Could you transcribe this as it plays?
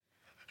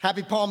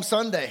Happy Palm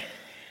Sunday.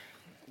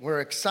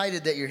 We're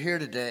excited that you're here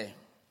today.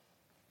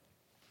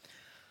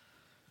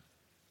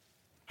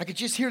 I could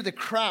just hear the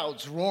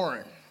crowds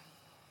roaring.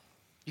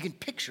 You can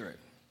picture it.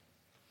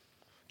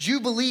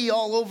 Jubilee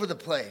all over the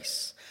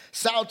place.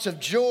 Shouts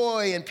of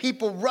joy and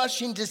people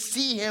rushing to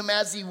see him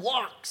as he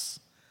walks.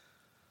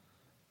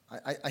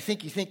 I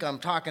think you think I'm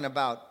talking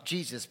about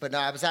Jesus, but no,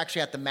 I was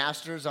actually at the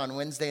Masters on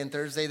Wednesday and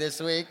Thursday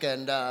this week,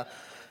 and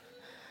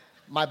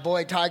my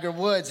boy Tiger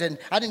Woods, and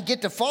I didn't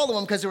get to follow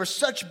him because there were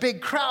such big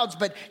crowds,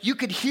 but you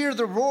could hear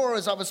the roar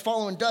as I was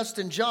following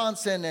Dustin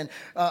Johnson and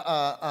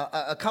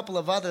a couple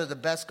of other the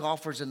best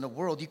golfers in the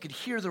world. You could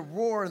hear the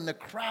roar and the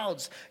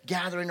crowds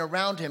gathering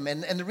around him.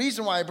 And the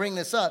reason why I bring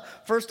this up,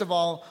 first of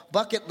all,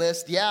 bucket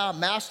list, yeah,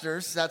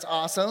 Masters, that's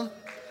awesome.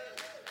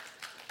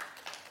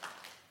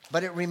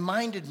 But it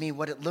reminded me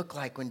what it looked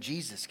like when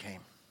Jesus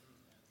came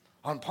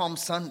on Palm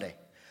Sunday.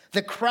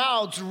 The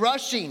crowds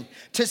rushing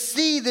to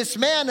see this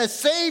man, a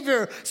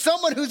savior,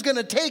 someone who's going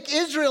to take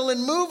Israel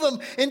and move them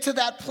into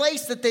that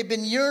place that they've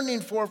been yearning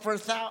for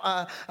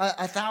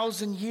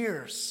 1,000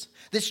 years.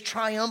 This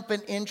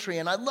triumphant entry.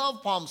 And I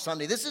love Palm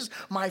Sunday. This is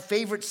my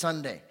favorite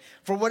Sunday.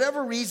 For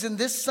whatever reason,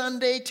 this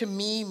Sunday to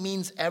me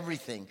means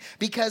everything.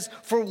 Because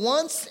for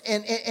once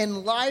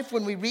in life,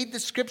 when we read the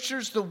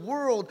scriptures, the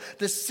world,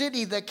 the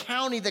city, the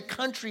county, the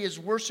country is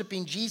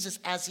worshiping Jesus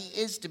as he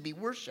is to be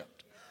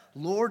worshiped.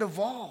 Lord of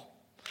all.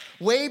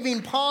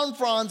 Waving palm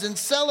fronds and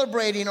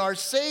celebrating our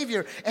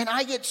Savior. And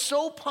I get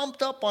so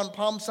pumped up on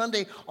Palm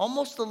Sunday,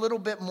 almost a little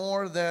bit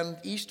more than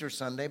Easter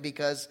Sunday,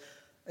 because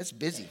it's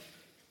busy.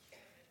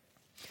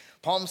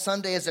 Palm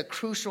Sunday is a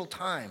crucial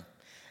time.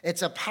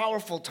 It's a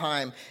powerful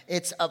time.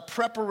 It's a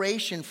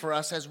preparation for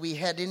us as we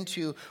head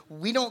into,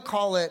 we don't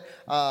call it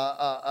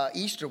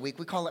Easter week,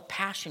 we call it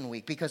Passion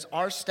Week, because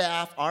our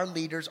staff, our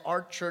leaders,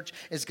 our church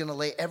is going to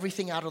lay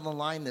everything out on the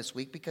line this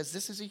week, because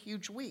this is a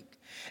huge week.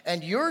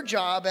 And your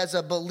job as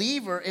a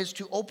believer is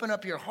to open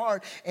up your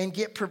heart and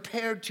get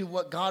prepared to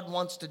what God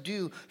wants to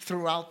do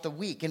throughout the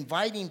week,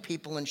 inviting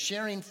people and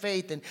sharing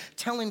faith and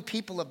telling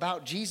people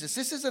about Jesus.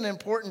 This is an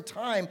important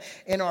time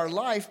in our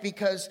life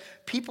because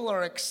people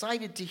are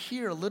excited to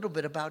hear a little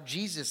bit about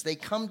Jesus. They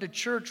come to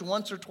church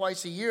once or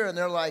twice a year and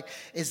they're like,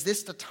 is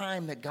this the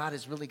time that God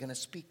is really going to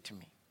speak to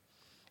me?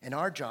 And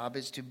our job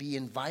is to be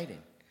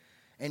inviting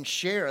and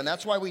share. And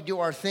that's why we do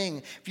our thing.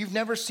 If you've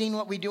never seen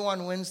what we do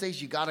on Wednesdays,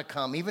 you got to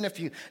come. Even if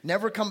you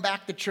never come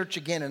back to church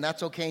again, and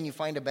that's okay, and you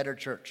find a better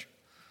church.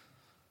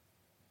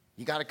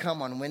 You got to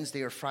come on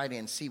Wednesday or Friday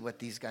and see what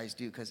these guys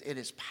do, because it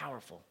is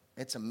powerful.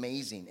 It's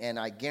amazing. And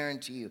I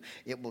guarantee you,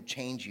 it will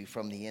change you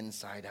from the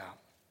inside out.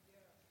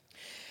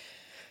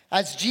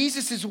 As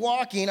Jesus is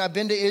walking, I've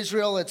been to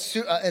Israel. It's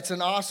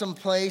an awesome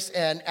place.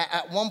 And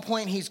at one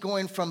point, he's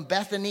going from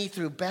Bethany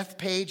through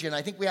Bethpage. And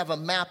I think we have a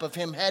map of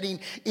him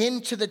heading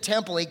into the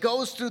temple. He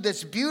goes through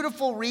this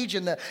beautiful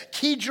region, the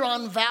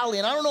Kidron Valley.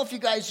 And I don't know if you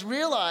guys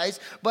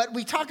realize, but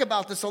we talk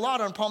about this a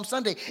lot on Palm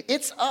Sunday.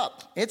 It's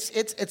up.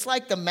 It's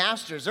like the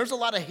Masters. There's a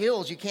lot of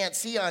hills you can't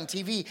see on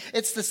TV.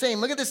 It's the same.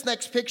 Look at this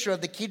next picture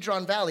of the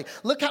Kidron Valley.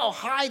 Look how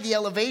high the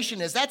elevation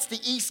is. That's the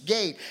east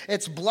gate.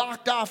 It's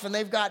blocked off, and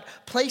they've got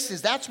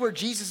places. That's where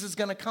Jesus is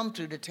going to come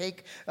to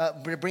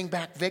bring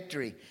back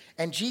victory.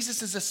 And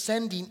Jesus is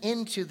ascending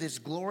into this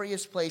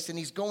glorious place, and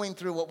he's going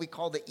through what we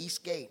call the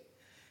East Gate.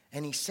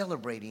 And he's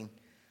celebrating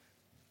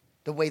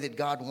the way that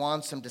God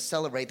wants him to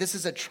celebrate. This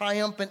is a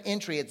triumphant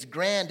entry. It's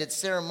grand. It's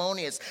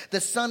ceremonious. The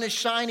sun is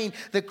shining.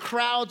 The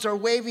crowds are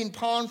waving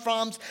palm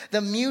fronds. The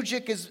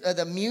music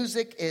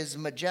is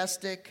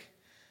majestic.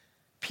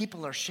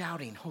 People are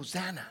shouting,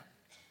 Hosanna.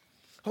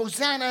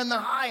 Hosanna in the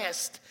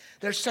highest.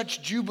 There's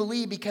such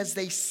jubilee because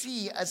they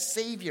see a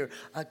Savior,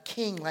 a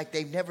King like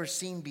they've never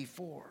seen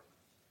before.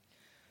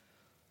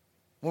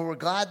 Well, we're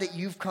glad that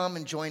you've come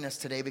and joined us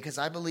today, because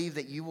I believe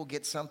that you will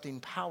get something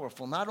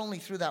powerful, not only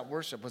through that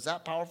worship. Was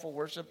that powerful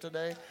worship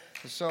today?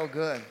 It's so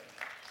good.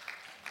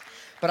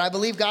 But I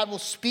believe God will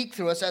speak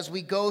through us as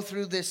we go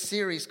through this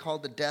series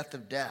called The Death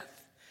of Death.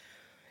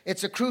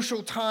 It's a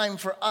crucial time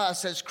for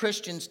us as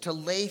Christians to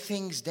lay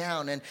things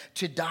down and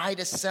to die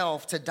to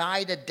self, to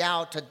die to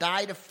doubt, to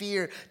die to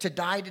fear, to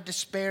die to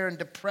despair and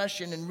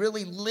depression, and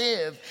really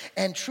live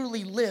and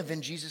truly live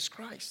in Jesus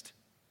Christ.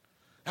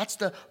 That's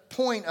the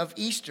point of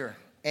Easter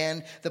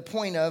and the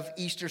point of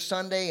Easter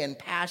Sunday and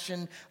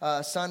Passion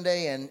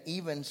Sunday and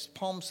even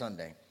Palm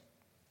Sunday.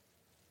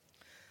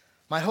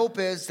 My hope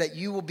is that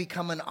you will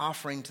become an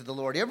offering to the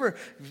Lord. You ever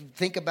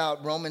think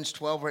about Romans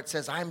 12 where it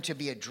says, I'm to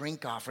be a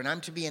drink offering.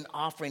 I'm to be an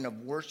offering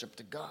of worship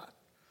to God.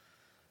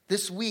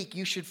 This week,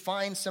 you should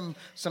find some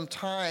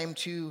time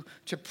to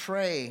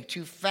pray,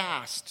 to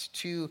fast,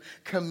 to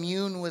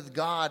commune with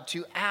God,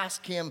 to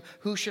ask him,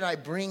 who should I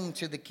bring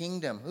to the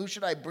kingdom? Who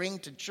should I bring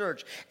to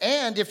church?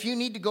 And if you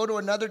need to go to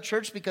another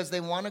church because they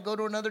want to go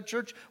to another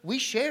church, we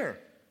share.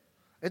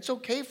 It's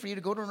okay for you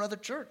to go to another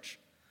church.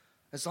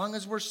 As long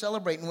as we're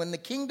celebrating. When the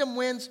kingdom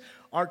wins,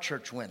 our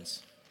church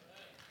wins.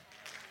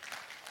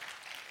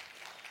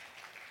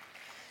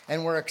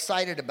 And we're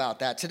excited about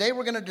that. Today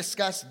we're going to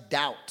discuss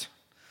doubt.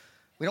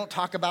 We don't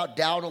talk about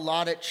doubt a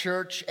lot at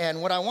church.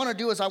 And what I want to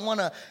do is I want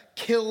to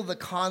kill the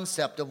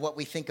concept of what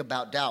we think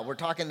about doubt. We're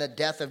talking the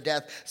death of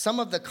death. Some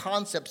of the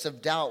concepts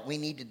of doubt we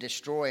need to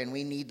destroy, and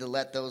we need to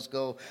let those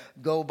go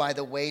by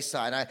the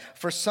wayside.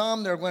 For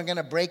some, they're going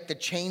to break the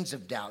chains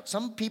of doubt.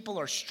 Some people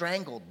are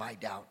strangled by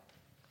doubt,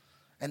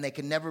 and they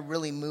can never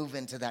really move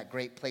into that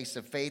great place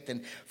of faith.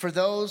 And for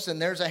those,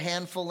 and there's a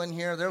handful in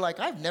here, they're like,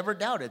 I've never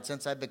doubted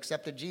since I've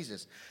accepted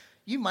Jesus.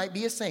 You might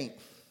be a saint,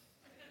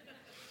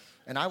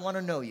 and I want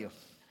to know you.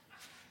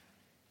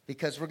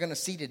 Because we're going to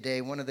see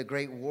today one of the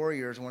great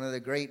warriors, one of the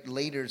great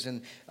leaders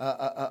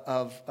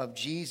of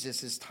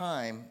Jesus'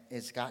 time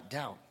has got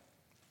doubt.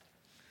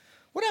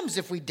 What happens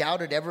if we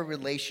doubted every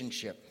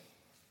relationship?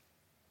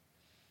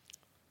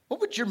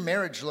 What would your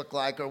marriage look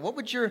like? Or what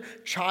would your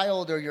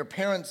child or your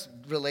parents'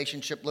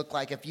 relationship look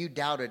like if you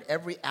doubted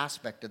every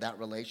aspect of that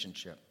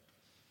relationship?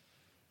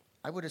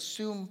 I would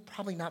assume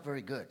probably not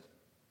very good.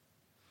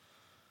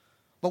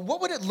 But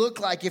what would it look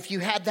like if you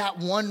had that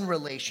one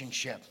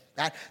relationship?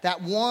 That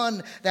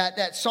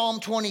Psalm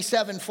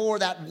 27:4,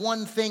 that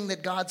one thing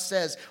that God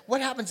says.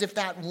 What happens if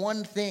that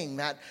one thing,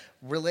 that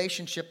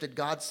relationship that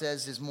God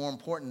says is more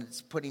important,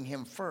 it's putting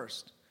him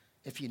first,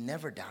 if you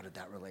never doubted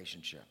that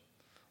relationship?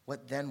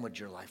 What then would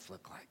your life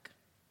look like?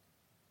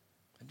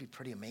 It'd be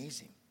pretty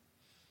amazing,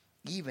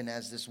 even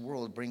as this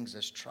world brings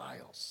us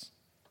trials.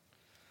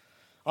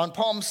 On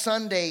Palm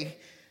Sunday,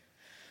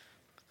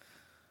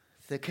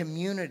 the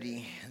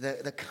community,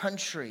 the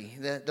country,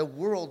 the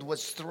world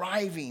was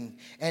thriving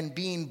and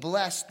being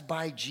blessed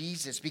by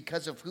Jesus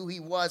because of who he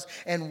was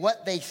and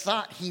what they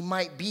thought he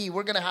might be.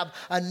 We're going to have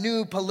a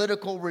new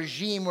political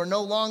regime. We're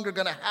no longer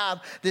going to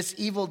have this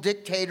evil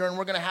dictator, and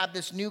we're going to have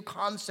this new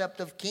concept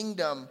of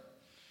kingdom.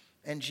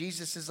 And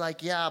Jesus is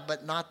like, yeah,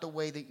 but not the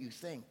way that you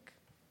think.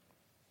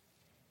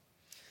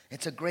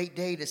 It's a great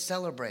day to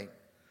celebrate.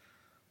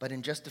 But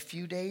in just a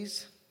few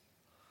days,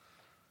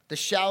 the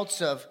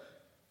shouts of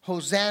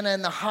Hosanna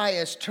in the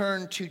highest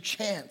turned to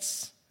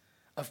chants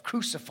of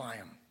crucify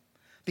him.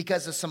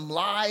 Because of some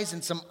lies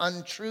and some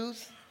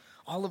untruth,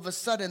 all of a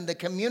sudden the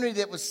community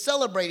that was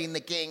celebrating the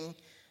king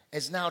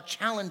is now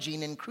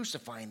challenging and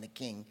crucifying the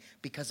king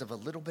because of a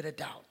little bit of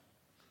doubt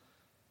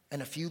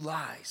and a few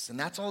lies. And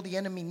that's all the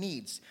enemy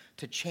needs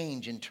to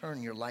change and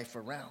turn your life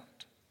around.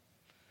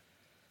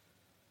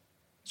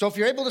 So if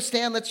you're able to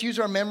stand, let's use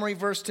our memory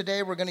verse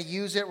today. We're going to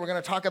use it. We're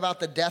going to talk about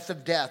the death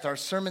of death. Our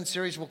sermon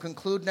series will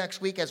conclude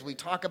next week as we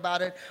talk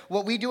about it.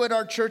 What we do at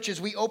our church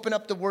is we open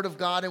up the Word of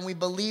God and we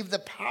believe the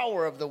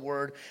power of the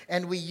Word,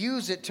 and we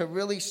use it to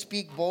really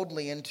speak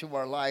boldly into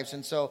our lives.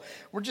 And so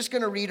we're just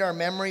going to read our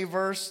memory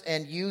verse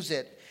and use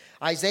it.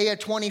 Isaiah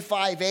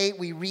 25:8,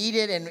 we read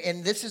it,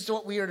 and this is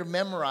what we are to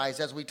memorize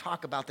as we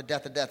talk about the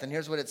death of death. And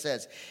here's what it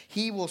says.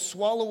 He will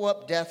swallow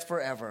up death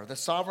forever. The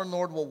sovereign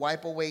Lord will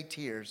wipe away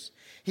tears.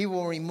 He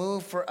will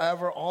remove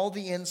forever all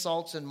the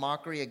insults and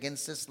mockery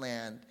against this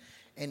land.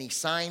 And he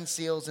signs,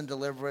 seals, and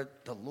delivers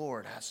it. The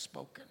Lord has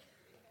spoken.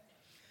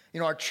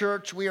 You know, our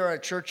church, we are a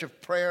church of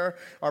prayer.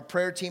 Our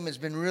prayer team has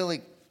been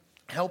really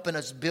helping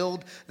us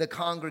build the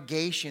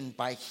congregation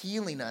by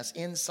healing us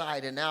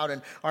inside and out.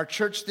 And our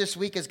church this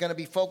week is going to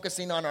be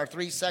focusing on our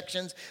 3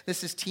 sections.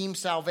 This is Team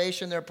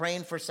Salvation. They're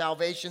praying for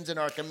salvations in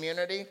our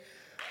community.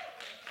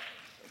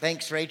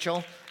 Thanks,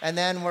 Rachel. And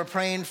then we're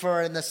praying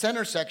for, in the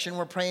center section,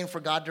 we're praying for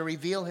God to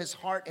reveal his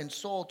heart and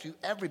soul to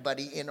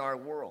everybody in our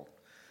world.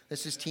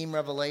 This is Team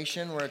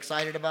Revelation. We're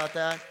excited about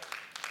that.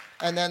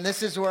 And then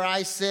this is where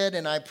I sit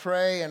and I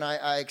pray and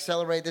I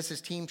accelerate. This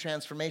is Team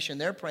Transformation.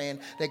 They're praying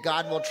that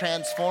God will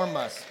transform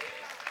us.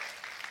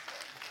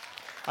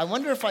 I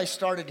wonder if I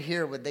started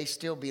here, would they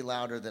still be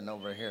louder than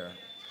over here?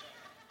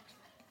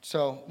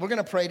 So we're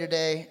going to pray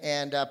today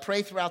and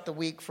pray throughout the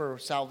week for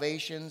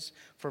salvations,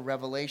 for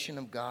revelation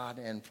of God,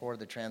 and for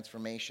the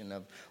transformation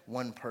of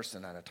one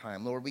person at a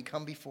time. Lord, we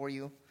come before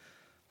you.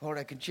 Lord,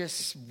 I could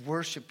just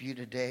worship you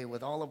today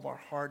with all of our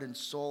heart and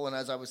soul. And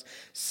as I was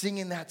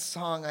singing that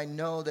song, I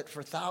know that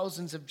for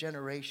thousands of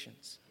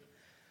generations,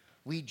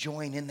 we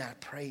join in that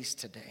praise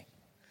today.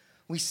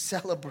 We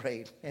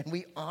celebrate and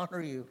we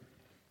honor you.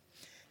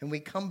 And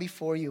we come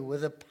before you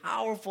with a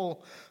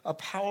powerful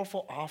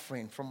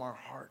offering from our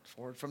heart,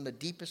 Lord, from the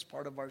deepest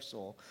part of our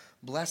soul.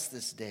 Bless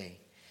this day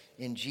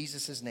in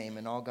Jesus' name.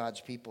 And all God's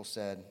people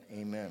said,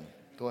 amen.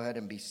 Go ahead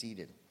and be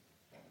seated.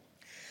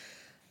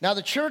 Now,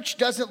 the church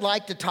doesn't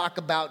like to talk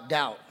about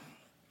doubt.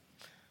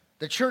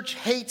 The church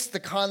hates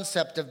the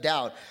concept of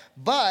doubt.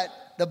 But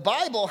the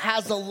Bible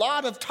has a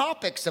lot of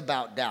topics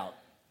about doubt.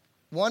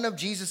 One of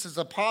Jesus'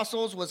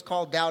 apostles was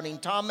called Doubting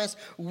Thomas.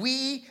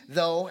 We,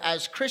 though,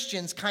 as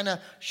Christians, kind of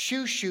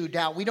shoo-shoo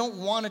doubt. We don't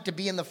want it to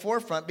be in the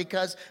forefront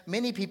because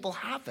many people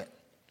have it.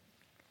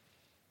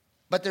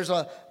 But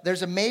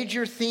there's a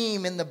major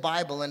theme in the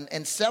Bible,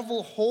 and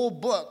several whole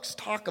books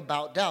talk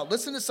about doubt.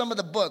 Listen to some of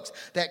the books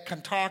that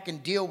can talk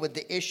and deal with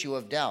the issue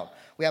of doubt.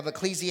 We have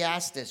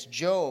Ecclesiastes,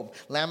 Job,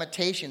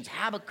 Lamentations,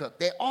 Habakkuk.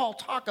 They all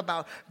talk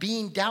about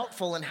being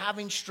doubtful and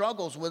having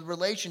struggles with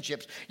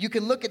relationships. You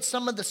can look at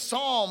some of the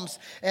Psalms,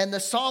 and the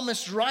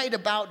psalmists write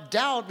about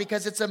doubt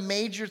because it's a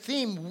major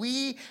theme.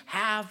 We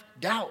have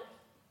doubt.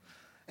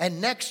 And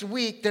next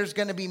week, there's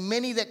going to be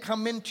many that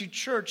come into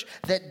church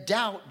that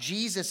doubt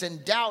Jesus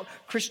and doubt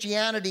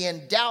Christianity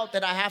and doubt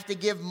that I have to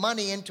give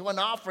money into an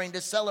offering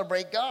to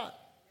celebrate God.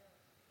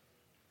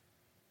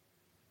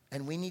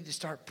 And we need to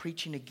start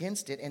preaching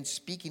against it and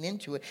speaking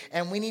into it.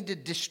 And we need to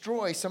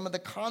destroy some of the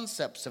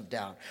concepts of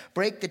doubt.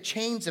 Break the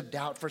chains of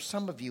doubt for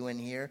some of you in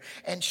here.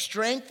 And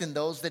strengthen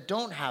those that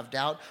don't have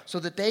doubt so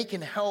that they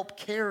can help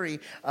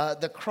carry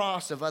the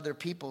cross of other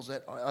people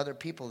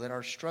that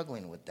are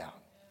struggling with doubt.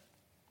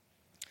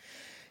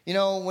 You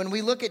know, when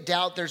we look at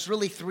doubt, there's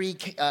really three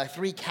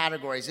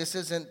categories. This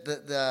isn't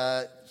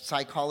the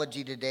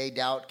Psychology Today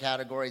doubt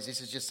categories.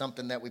 This is just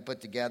something that we put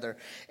together.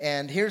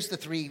 And here's the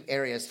three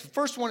areas. The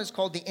first one is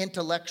called the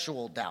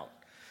intellectual doubt.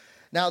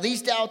 Now,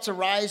 these doubts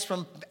arise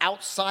from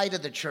outside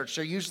of the church.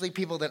 They're usually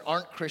people that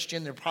aren't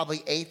Christian. They're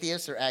probably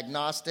atheists or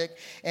agnostic.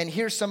 And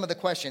here's some of the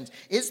questions.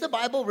 Is the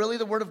Bible really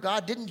the Word of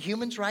God? Didn't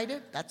humans write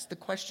it? That's the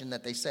question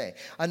that they say.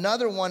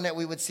 Another one that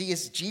we would see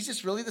is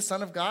Jesus really the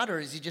Son of God, or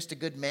is he just a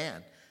good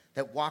man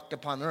that walked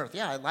upon earth?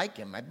 Yeah, I like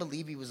him. I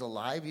believe he was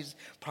alive. He's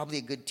probably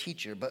a good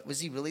teacher. But was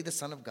he really the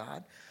Son of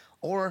God?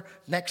 Or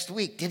next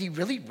week, did he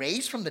really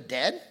raise from the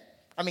dead?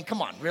 I mean,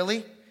 come on,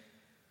 really?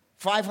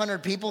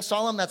 500 people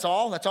saw him, that's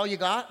all? That's all you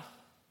got?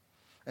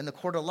 In the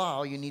court of law,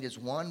 all you need is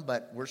one,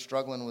 but we're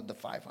struggling with the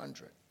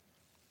 500.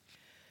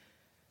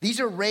 These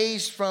are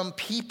raised from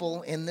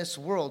people in this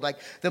world, like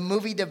the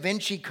movie Da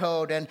Vinci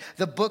Code and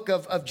the book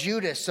of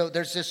Judas. So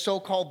there's this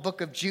so-called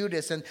book of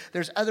Judas, and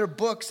there's other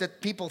books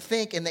that people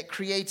think and that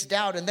creates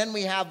doubt. And then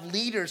we have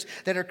leaders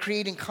that are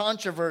creating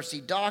controversy,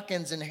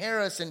 Dawkins and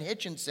Harris and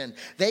Hitchinson.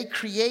 They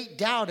create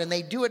doubt, and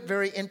they do it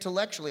very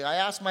intellectually. I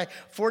asked my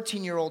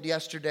 14-year-old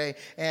yesterday,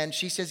 and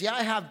she says, yeah,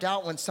 I have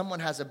doubt when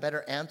someone has a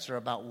better answer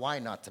about why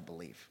not to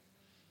believe.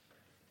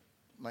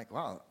 I'm like,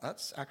 wow,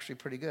 that's actually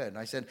pretty good. And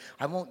I said,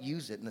 I won't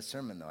use it in the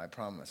sermon, though, I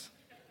promise.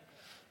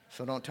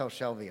 So don't tell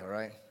Shelby, all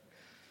right?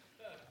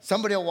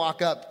 Somebody will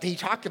walk up, he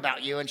talked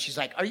about you, and she's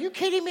like, are you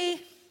kidding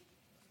me?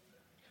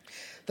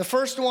 The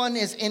first one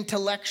is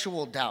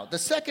intellectual doubt. The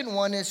second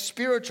one is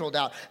spiritual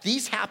doubt.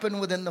 These happen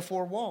within the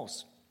four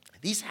walls.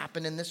 These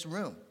happen in this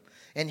room.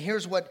 And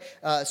here's what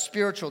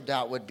spiritual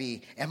doubt would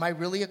be. Am I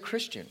really a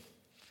Christian?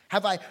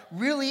 Have I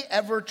really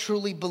ever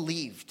truly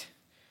believed?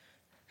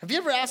 Have you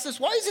ever asked this?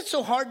 Why is it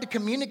so hard to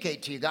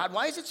communicate to you, God?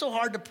 Why is it so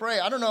hard to pray?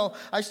 I don't know.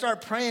 I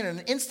start praying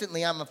and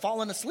instantly I'm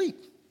falling asleep.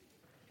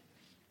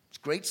 It's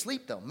great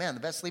sleep though. Man, the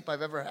best sleep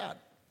I've ever had.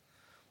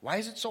 Why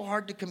is it so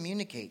hard to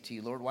communicate to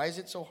you, Lord? Why is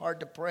it so hard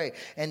to pray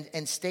and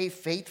stay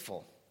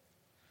faithful?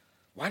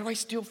 Why do I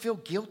still feel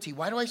guilty?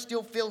 Why do I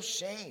still feel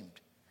shamed?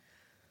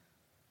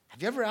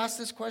 Have you ever asked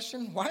this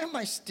question? Why am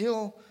I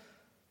still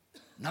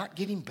not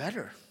getting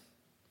better?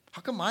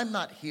 How come I'm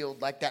not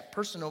healed like that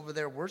person over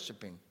there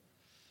worshiping?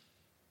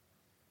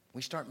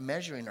 We start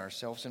measuring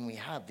ourselves and we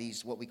have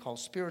these, what we call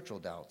spiritual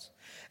doubts.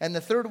 And the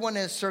third one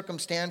is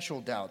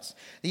circumstantial doubts.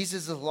 These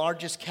is the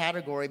largest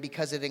category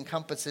because it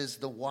encompasses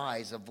the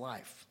whys of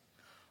life.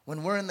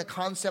 When we're in the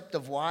concept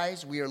of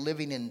whys, we are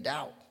living in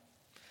doubt.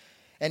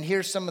 And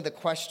here's some of the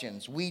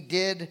questions.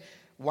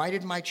 Why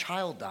did my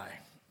child die?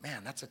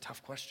 Man, that's a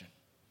tough question.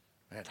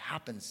 And it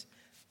happens.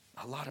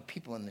 A lot of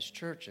people in this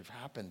church have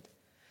happened.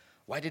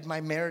 Why did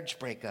my marriage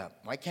break up?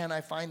 Why can't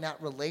I find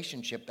that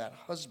relationship, that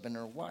husband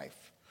or wife?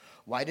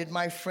 Why did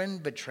my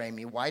friend betray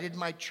me? Why did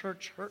my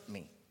church hurt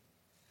me?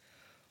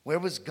 Where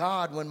was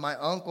God when my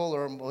uncle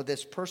or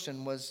this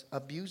person was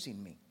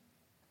abusing me?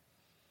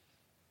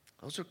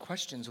 Those are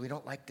questions we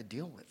don't like to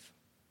deal with.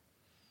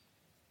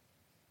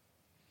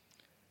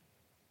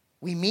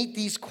 We meet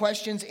these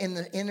questions in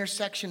the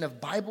intersection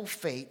of Bible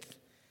faith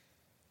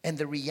and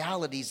the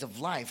realities of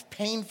life,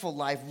 painful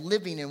life,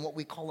 living in what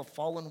we call a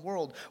fallen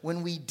world.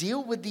 When we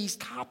deal with these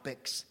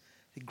topics,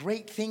 the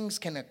great things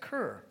can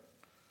occur.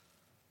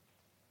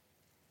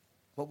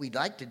 What we'd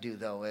like to do,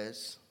 though,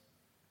 is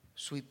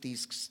sweep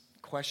these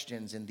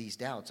questions and these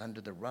doubts under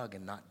the rug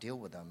and not deal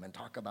with them and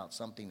talk about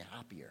something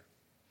happier.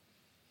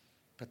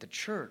 But the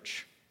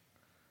church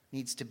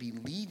needs to be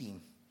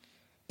leading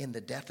in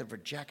the death of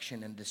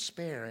rejection and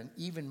despair and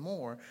even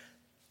more,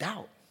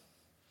 doubt.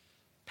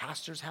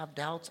 Pastors have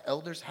doubts,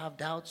 elders have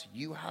doubts,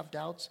 you have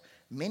doubts,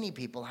 many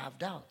people have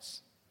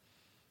doubts.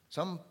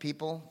 Some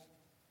people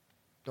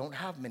don't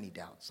have many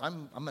doubts.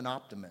 I'm an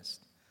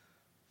optimist.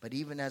 But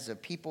even as a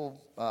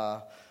people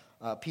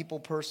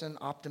person,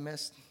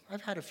 optimist,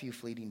 I've had a few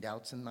fleeting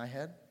doubts in my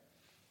head.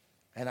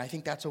 And I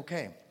think that's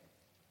okay.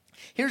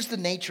 Here's the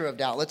nature of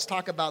doubt. Let's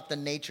talk about the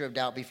nature of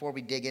doubt before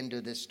we dig into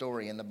this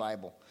story in the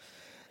Bible.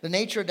 The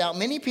nature of doubt.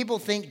 Many people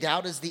think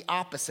doubt is the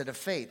opposite of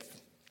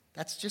faith.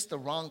 That's just the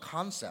wrong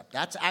concept.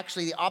 That's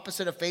actually the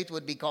opposite of faith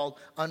would be called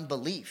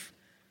unbelief.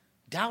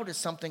 Doubt is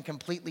something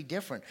completely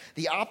different.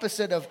 The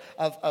opposite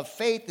of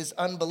faith is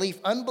unbelief.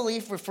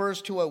 Unbelief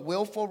refers to a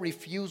willful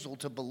refusal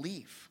to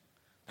believe.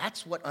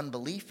 That's what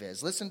unbelief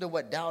is. Listen to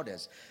what doubt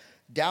is.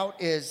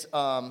 Doubt is,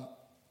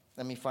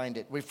 let me find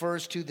it,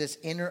 refers to this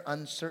inner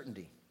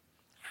uncertainty.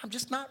 I'm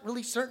just not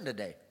really certain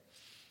today.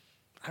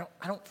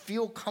 I don't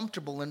feel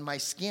comfortable in my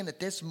skin at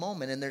this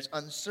moment, and there's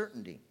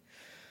uncertainty.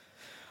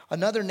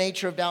 Another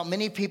nature of doubt,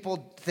 many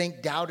people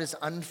think doubt is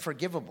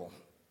unforgivable.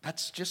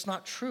 That's just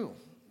not true.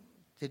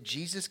 Did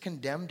Jesus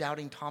condemn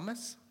doubting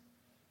Thomas?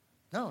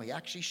 No, he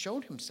actually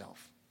showed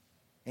himself.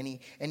 And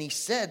he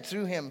said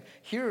through him,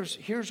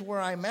 here's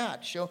where I'm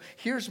at.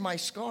 Here's my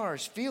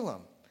scars, feel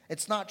them.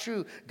 It's not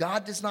true.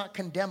 God does not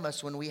condemn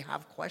us when we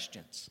have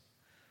questions.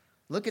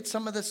 Look at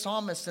some of the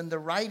psalmists and the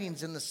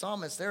writings in the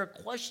psalmists. They're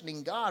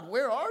questioning God.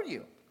 Where are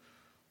you?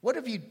 What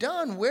have you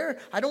done? Where?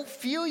 I don't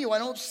feel you. I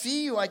don't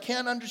see you. I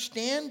can't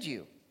understand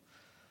you.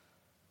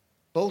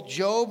 Both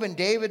Job and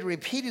David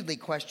repeatedly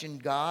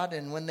questioned God,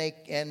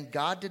 and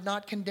God did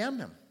not condemn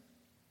him.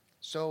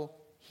 So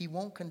he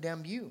won't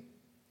condemn you.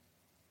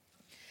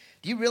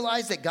 Do you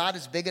realize that God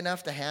is big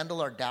enough to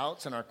handle our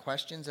doubts and our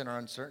questions and our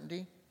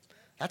uncertainty?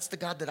 That's the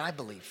God that I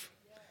believe.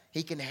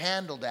 He can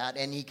handle that,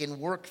 and he can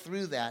work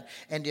through that.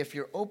 And if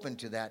you're open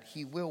to that,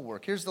 he will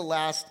work. Here's the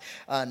last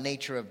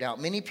nature of doubt.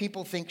 Many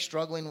people think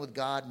struggling with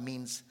God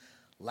means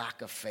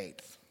lack of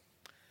faith.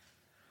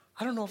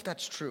 I don't know if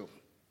that's true.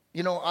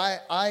 You know,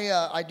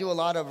 I do a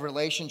lot of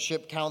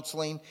relationship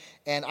counseling,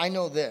 and I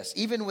know this.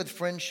 Even with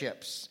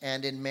friendships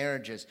and in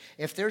marriages,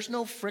 if there's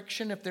no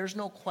friction, if there's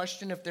no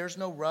question, if there's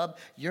no rub,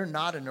 you're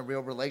not in a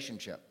real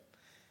relationship.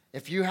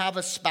 If you have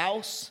a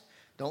spouse,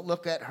 don't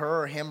look at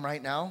her or him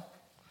right now.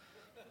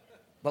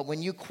 But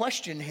when you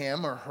question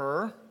him or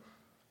her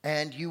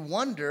and you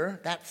wonder,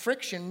 that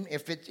friction,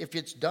 if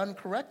it's done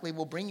correctly,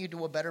 will bring you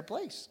to a better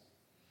place.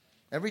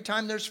 Every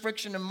time there's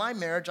friction in my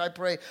marriage, I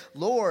pray,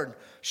 Lord,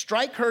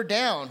 strike her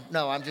down.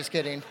 No, I'm just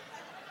kidding.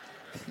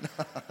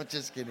 No, I'm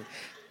just kidding.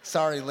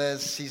 Sorry,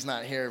 Liz, she's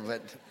not here,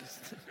 but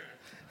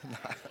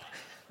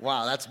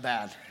wow, that's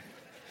bad.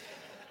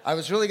 I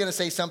was really going to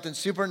say something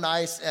super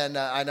nice, and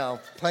I know,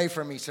 pray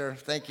for me, sir.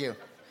 Thank you.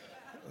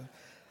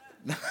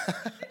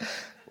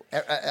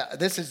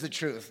 This is the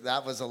truth.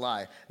 That was a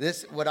lie.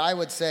 What I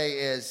would say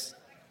is,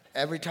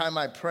 every time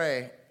I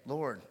pray,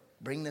 Lord,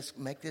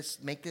 make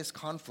this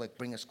conflict,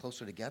 bring us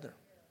closer together.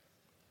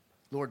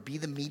 Lord, be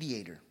the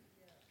mediator.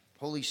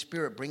 Holy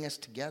Spirit, bring us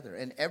together.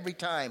 And every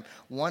time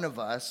one of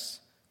us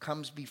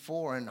comes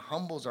before and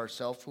humbles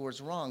ourselves who is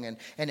wrong,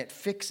 and it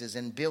fixes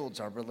and builds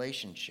our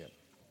relationship.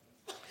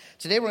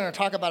 Today we're going to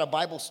talk about a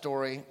Bible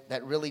story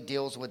that really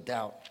deals with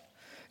doubt.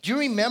 Do you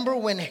remember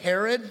when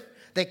Herod,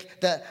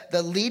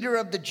 the leader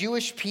of the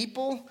Jewish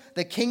people,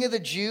 the king of the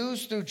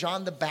Jews, threw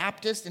John the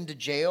Baptist into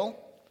jail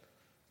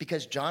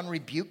because John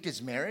rebuked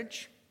his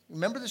marriage?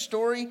 Remember the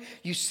story?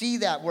 You see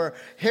that where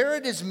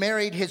Herod has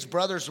married his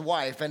brother's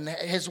wife, and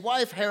his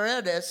wife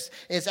Herodias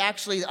is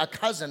actually a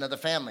cousin of the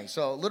family.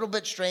 So a little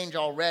bit strange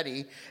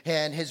already.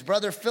 And his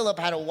brother Philip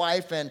had a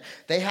wife, and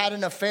they had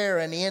an affair,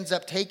 and he ends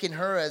up taking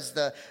her as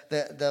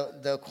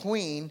the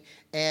queen.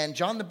 And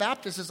John the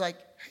Baptist is like,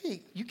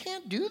 hey, you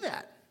can't do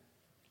that.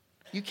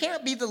 You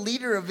can't be the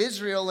leader of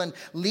Israel and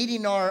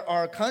leading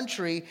our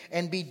country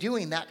and be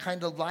doing that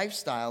kind of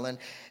lifestyle.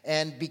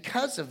 And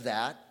because of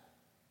that,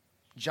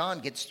 John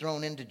gets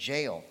thrown into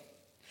jail.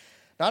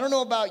 Now, I don't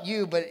know about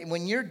you, but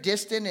when you're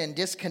distant and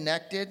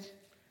disconnected,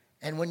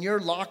 and when you're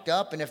locked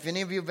up, and if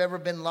any of you have ever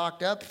been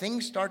locked up,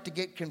 things start to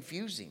get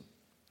confusing.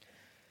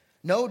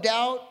 No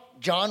doubt,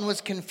 John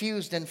was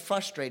confused and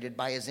frustrated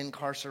by his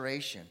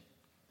incarceration.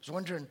 He was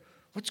wondering,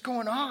 what's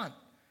going on?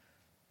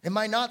 Am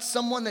I not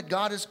someone that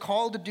God has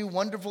called to do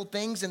wonderful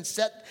things and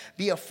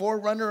be a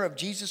forerunner of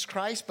Jesus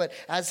Christ? But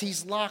as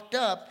he's locked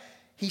up,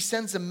 he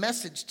sends a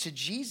message to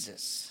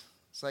Jesus.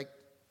 It's like,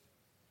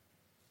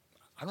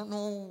 I don't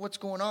know what's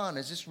going on.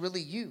 Is this really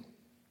you?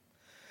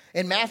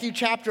 In Matthew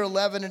chapter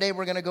 11 today,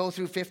 we're going to go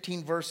through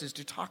 15 verses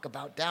to talk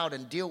about doubt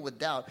and deal with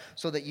doubt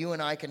so that you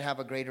and I can have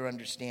a greater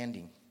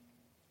understanding.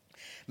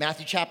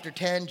 Matthew chapter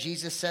 10,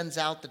 Jesus sends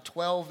out the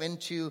 12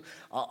 into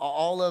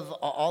all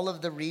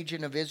of the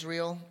region of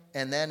Israel.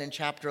 And then in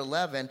chapter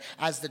 11,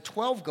 as the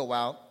 12 go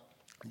out,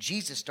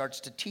 Jesus starts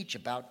to teach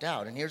about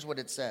doubt. And here's what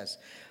it says.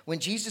 When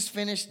Jesus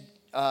finished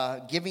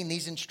giving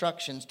these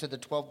instructions to the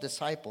 12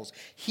 disciples,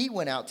 he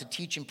went out to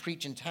teach and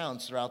preach in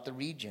towns throughout the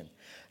region.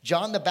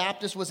 John the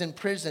Baptist was in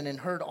prison and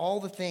heard all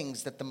the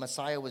things that the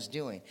Messiah was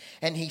doing.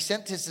 And he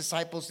sent his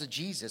disciples to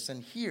Jesus.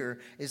 And here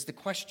is the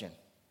question.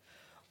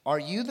 Are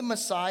you the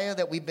Messiah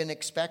that we've been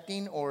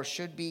expecting or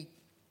should be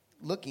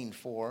looking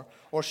for,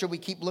 or should we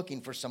keep looking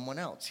for someone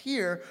else?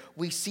 Here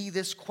we see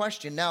this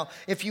question. Now,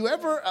 if you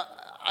ever,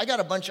 I got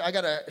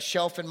a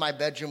shelf in my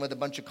bedroom with a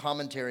bunch of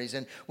commentaries,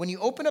 and when you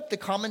open up the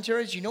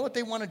commentaries, you know what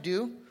they want to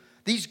do?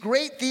 These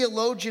great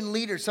theologian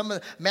leaders, some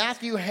of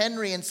Matthew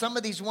Henry and some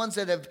of these ones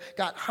that have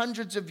got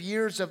hundreds of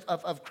years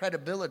of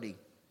credibility.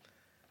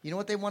 You know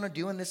what they want to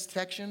do in this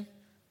section?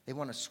 They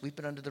want to sweep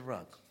it under the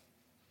rug.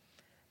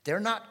 They're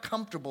not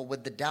comfortable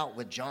with the doubt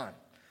with John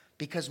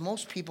because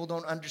most people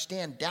don't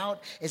understand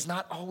doubt is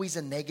not always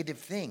a negative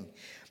thing.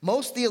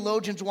 Most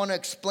theologians want to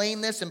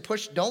explain this and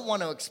don't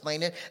want to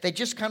explain it. They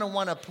just kind of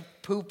want to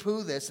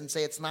poo-poo this and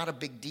say it's not a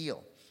big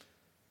deal.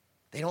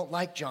 They don't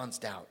like John's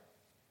doubt.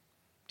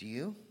 Do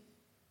you?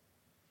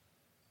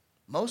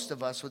 Most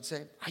of us would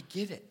say, I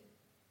get it.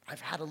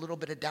 I've had a little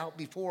bit of doubt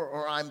before,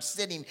 or I'm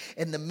sitting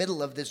in the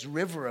middle of this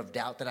river of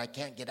doubt that I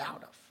can't get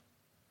out of.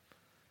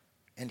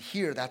 And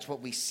here, that's what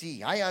we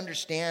see. I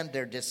understand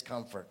their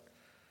discomfort.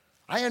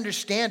 I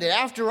understand it.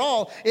 After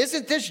all,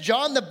 isn't this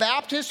John the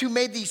Baptist who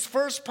made these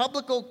first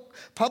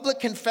public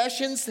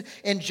confessions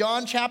in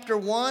John chapter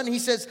 1? He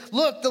says,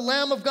 look, the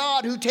Lamb of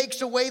God who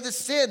takes away the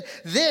sin.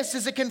 This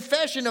is a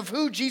confession of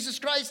who Jesus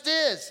Christ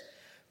is.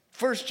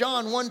 1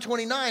 John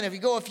 1:29, if you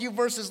go a few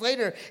verses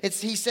later,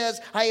 he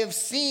says, I have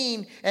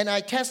seen and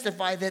I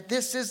testify that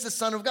this is the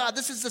Son of God.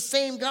 This is the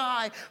same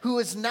guy who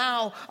is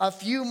now a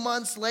few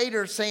months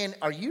later saying,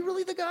 are you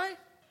really the guy?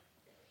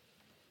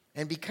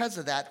 And because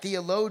of that,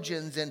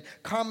 theologians and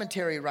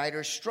commentary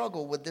writers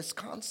struggle with this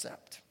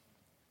concept.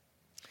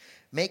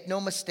 Make no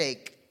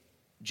mistake,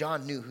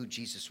 John knew who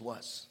Jesus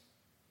was.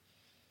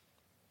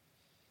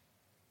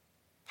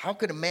 How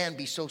could a man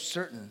be so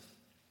certain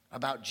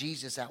about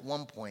Jesus at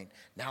one point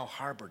now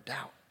harbor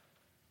doubt?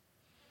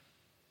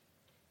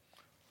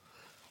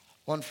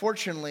 Well,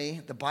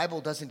 unfortunately, the Bible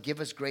doesn't give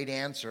us great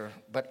answer,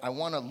 but I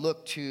want to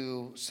look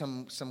to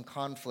some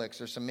conflicts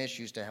or some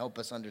issues to help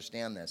us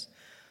understand this.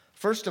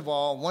 First of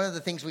all, one of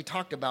the things we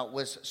talked about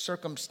was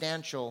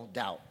circumstantial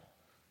doubt,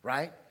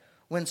 right?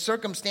 When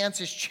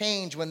circumstances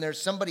change, when there's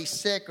somebody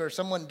sick or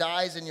someone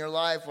dies in your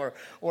life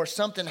or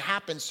something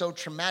happens so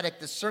traumatic,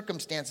 the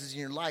circumstances in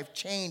your life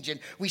change and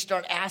we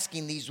start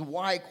asking these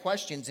why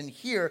questions. And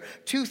here,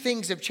 two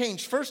things have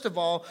changed. First of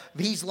all,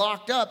 he's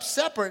locked up,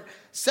 separate.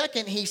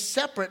 Second, he's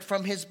separate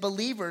from his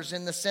believers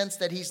in the sense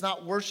that he's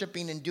not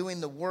worshiping and doing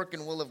the work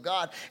and will of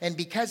God. And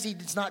because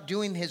he's not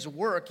doing his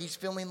work, he's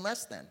feeling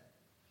less than.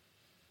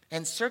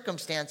 And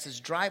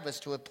circumstances drive us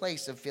to a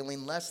place of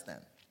feeling less than.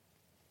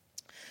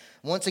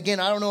 Once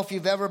again, I don't know if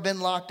you've ever been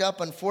locked up.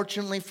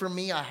 Unfortunately for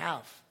me, I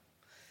have.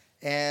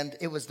 And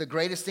it was the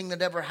greatest thing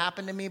that ever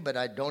happened to me, but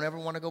I don't ever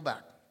want to go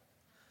back.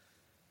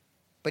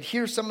 But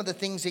here's some of the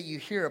things that you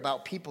hear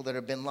about people that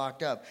have been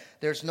locked up.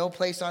 There's no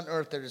place on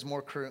earth that is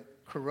more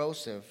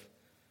corrosive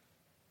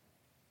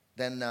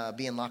than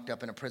being locked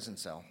up in a prison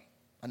cell.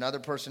 Another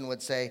person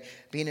would say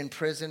being in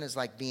prison is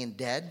like being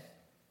dead.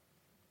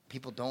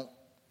 People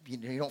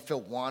you don't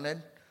feel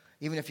wanted.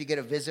 Even if you get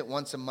a visit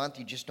once a month,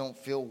 you just don't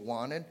feel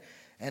wanted.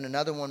 And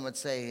another one would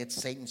say it's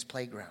Satan's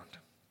playground.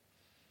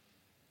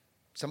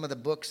 Some of the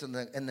books in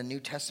the New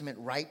Testament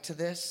write to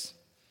this,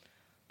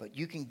 but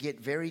you can get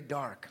very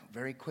dark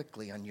very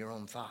quickly on your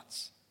own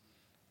thoughts.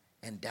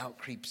 And doubt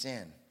creeps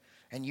in.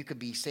 And you could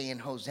be saying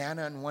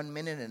Hosanna in 1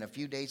 minute and a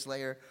few days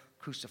later,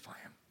 crucify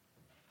him.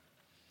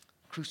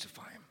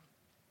 Crucify him.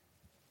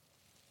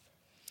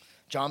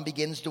 John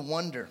begins to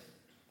wonder.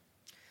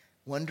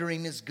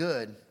 Wondering is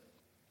good,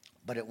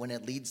 but when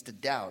it leads to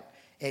doubt,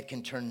 it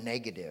can turn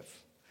negative.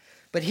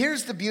 But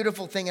here's the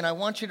beautiful thing, and I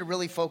want you to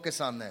really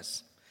focus on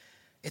this.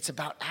 It's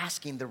about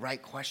asking the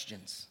right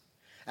questions.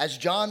 As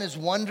John is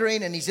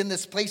wondering, and he's in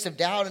this place of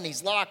doubt, and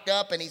he's locked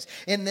up, and he's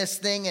in this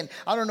thing, and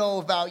I don't know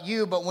about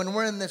you, but when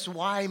we're in this,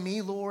 why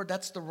me, Lord,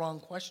 that's the wrong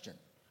question.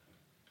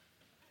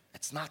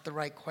 It's not the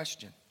right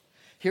question.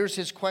 Here's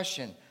his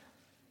question.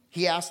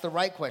 He asked the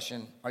right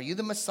question. Are you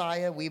the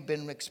Messiah we've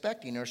been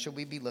expecting, or should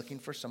we be looking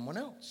for someone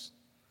else?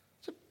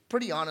 It's a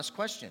pretty honest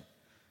question.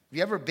 Have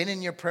you ever been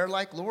in your prayer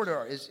like, Lord,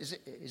 or is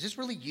this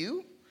really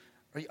you?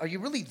 Are you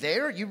really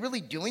there? Are you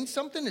really doing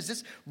something? Is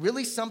this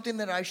really something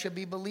that I should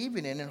be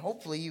believing in? And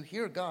hopefully you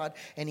hear God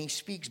and he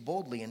speaks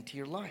boldly into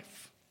your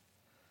life.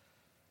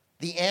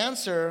 The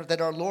answer that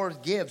our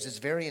Lord gives is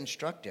very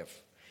instructive.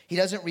 He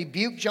doesn't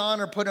rebuke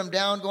John or put him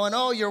down going,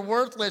 oh, you're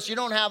worthless. You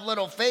don't have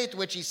little faith,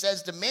 which he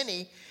says to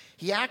many.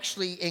 He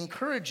actually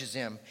encourages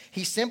him.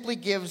 He simply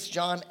gives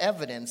John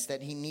evidence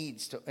that he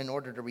needs in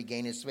order to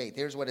regain his faith.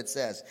 Here's what it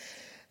says.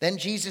 Then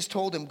Jesus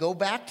told him, go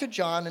back to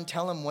John and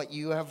tell him what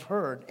you have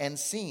heard and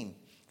seen.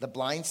 The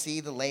blind see,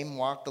 the lame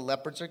walk, the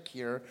leopards are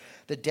cured,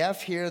 the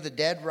deaf hear, the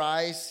dead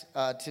rise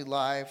to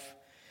life.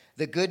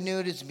 The good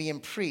news is being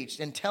preached,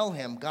 and tell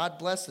him, God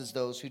blesses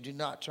those who do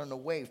not turn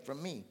away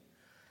from me.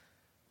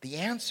 The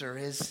answer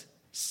is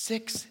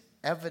six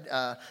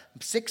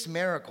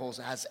miracles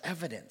as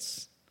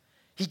evidence.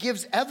 He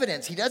gives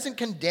evidence. He doesn't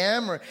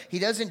condemn or he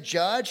doesn't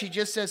judge. He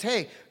just says,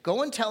 hey,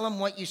 go and tell them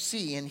what you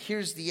see, and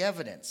here's the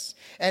evidence.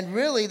 And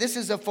really, this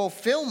is a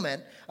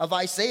fulfillment of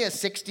Isaiah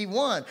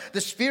 61.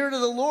 The Spirit of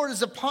the Lord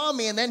is upon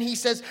me. And then he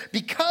says,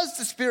 because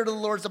the Spirit of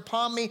the Lord is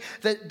upon me,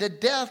 the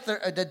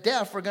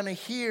deaf are going to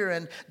hear,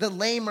 and the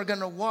lame are going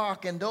to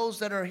walk, and those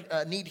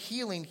that need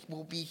healing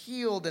will be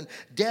healed, and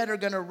dead are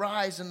going to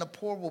rise, and the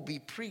poor will be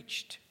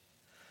preached.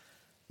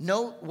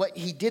 Note what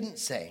he didn't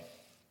say.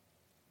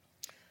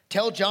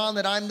 Tell John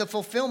that I'm the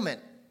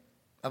fulfillment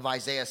of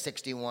Isaiah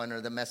 61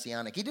 or the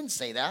Messianic. He didn't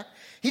say that.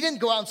 He didn't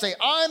go out and say,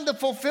 I'm the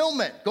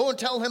fulfillment. Go and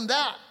tell him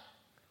that.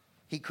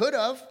 He could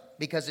have,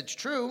 because it's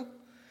true.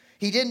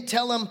 He didn't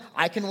tell him,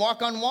 I can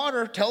walk on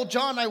water. Tell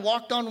John I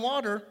walked on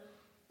water.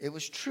 It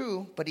was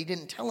true, but he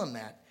didn't tell him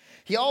that.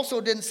 He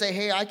also didn't say,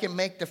 hey, I can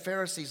make the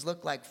Pharisees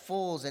look like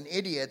fools and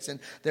idiots and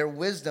their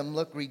wisdom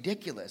look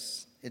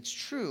ridiculous. It's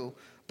true,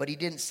 but he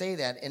didn't say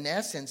that. In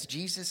essence,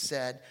 Jesus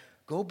said,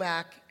 go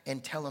back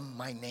and tell them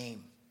my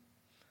name.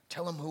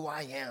 Tell them who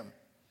I am.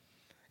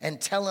 And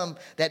tell them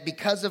that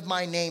because of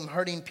my name,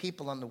 hurting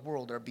people in the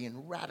world are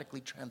being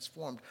radically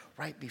transformed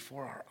right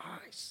before our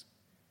eyes.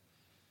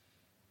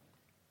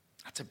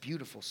 That's a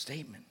beautiful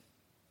statement.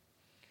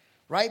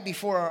 Right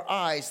before our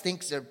eyes,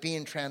 things are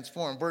being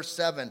transformed. Verse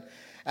 7,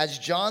 as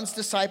John's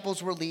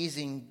disciples were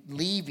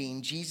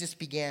leaving, Jesus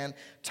began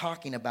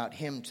talking about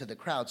him to the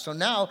crowd. So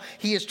now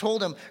he has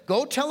told them,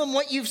 go tell him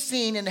what you've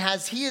seen. And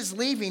as he is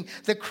leaving,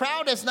 the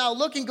crowd is now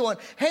looking, going,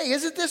 hey,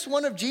 isn't this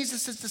one of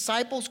Jesus'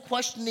 disciples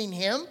questioning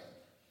him?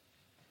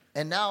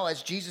 And now,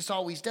 as Jesus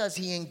always does,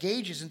 he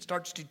engages and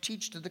starts to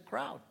teach to the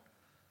crowd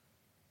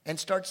and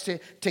starts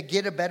to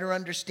get a better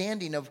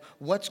understanding of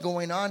what's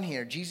going on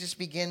here. Jesus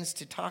begins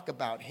to talk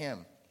about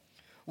him.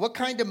 What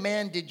kind of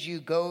man did you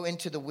go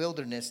into the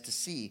wilderness to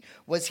see?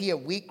 Was he a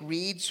weak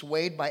reed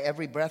swayed by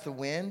every breath of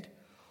wind?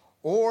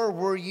 Or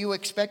were you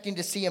expecting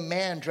to see a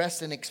man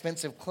dressed in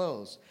expensive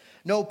clothes?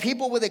 No,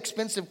 people with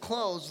expensive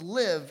clothes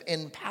live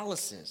in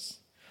palaces.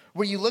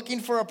 Were you looking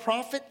for a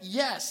prophet?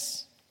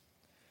 Yes.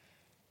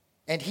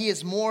 And he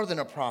is more than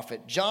a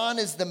prophet. John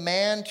is the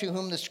man to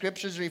whom the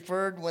scriptures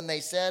referred when they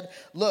said,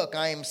 look,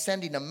 I am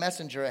sending a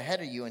messenger ahead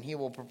of you, and he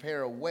will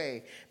prepare a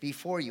way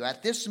before you.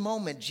 At this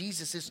moment,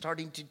 Jesus is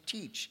starting to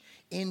teach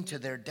into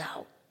their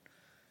doubt.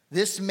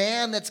 This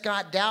man that's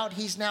got doubt,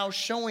 he's now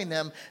showing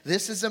them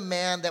this is a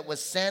man that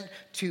was sent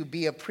to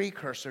be a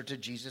precursor to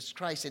Jesus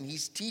Christ. And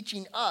he's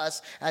teaching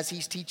us as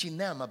he's teaching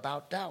them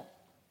about doubt.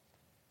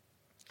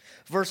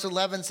 Verse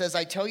 11 says,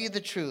 I tell you the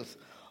truth.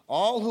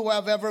 All who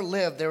have ever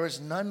lived, there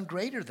is none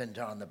greater than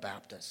John the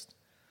Baptist.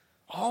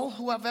 All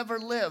who have ever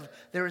lived,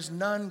 there is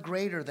none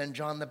greater than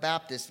John the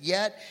Baptist.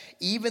 Yet,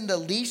 even the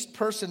least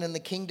person in the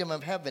kingdom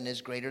of heaven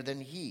is greater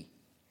than he.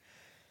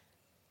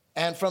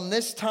 And from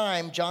the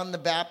time John the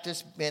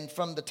Baptist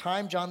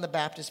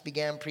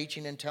began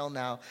preaching until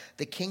now,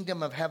 the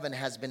kingdom of heaven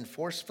has been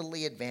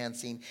forcefully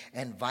advancing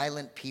and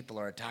violent people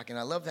are attacking.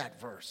 I love that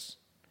verse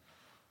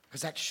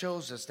because that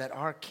shows us that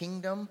our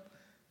kingdom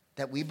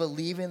that we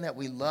believe in, that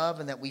we love,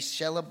 and that we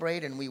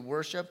celebrate and we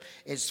worship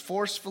is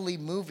forcefully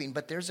moving.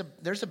 But there's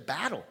a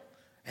battle,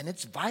 and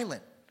it's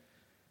violent.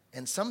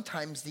 And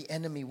sometimes the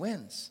enemy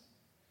wins.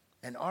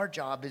 And our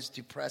job is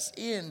to press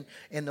in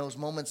those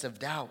moments of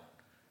doubt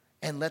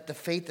and let the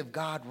faith of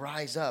God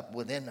rise up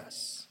within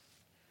us.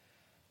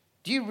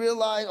 Do you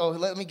realize,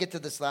 let me get to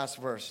this last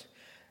verse.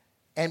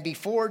 And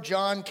before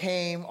John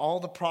came, all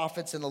the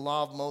prophets in the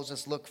law of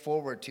Moses looked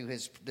forward to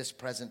this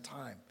present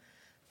time.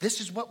 This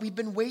is what we've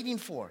been waiting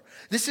for.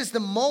 This is the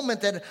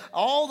moment that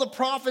all the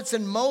prophets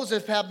and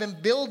Moses have been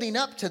building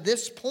up to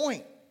this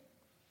point.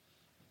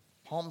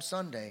 Palm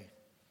Sunday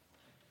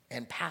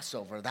and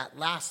Passover, that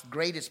last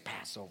greatest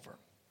Passover.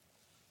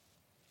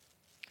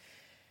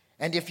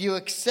 And if you're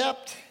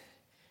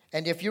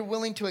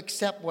willing to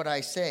accept what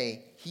I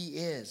say, he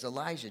is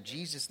Elijah.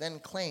 Jesus then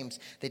claims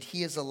that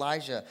he is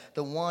Elijah,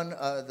 the one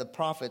of the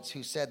prophets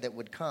who said that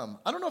would come.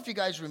 I don't know if you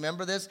guys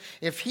remember this.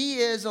 If he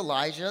is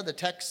Elijah, the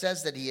text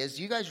says that he is.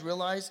 Do you guys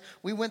realize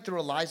we went through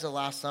Elijah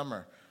last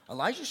summer?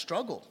 Elijah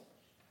struggled.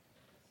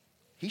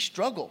 He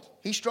struggled.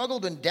 He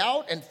struggled in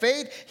doubt and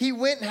faith. He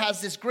went and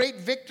has this great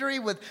victory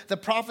with the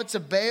prophets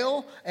of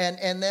Baal,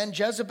 and then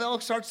Jezebel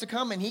starts to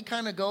come, and he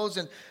kind of goes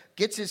and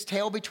gets his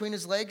tail between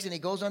his legs, and he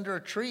goes under a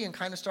tree and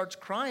kind of starts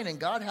crying, and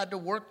God had to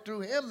work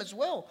through him as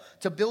well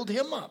to build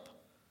him up.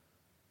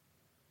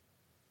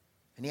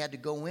 And he had to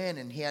go in,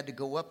 and he had to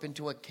go up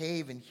into a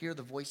cave and hear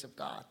the voice of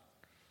God.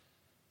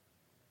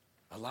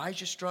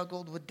 Elijah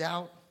struggled with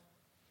doubt.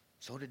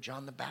 So did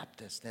John the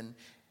Baptist. And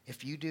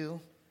if you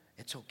do,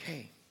 it's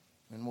okay.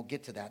 And we'll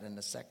get to that in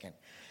a second.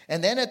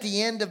 And then at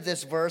the end of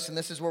this verse, and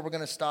this is where we're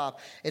going to stop,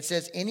 it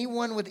says,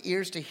 anyone with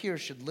ears to hear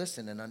should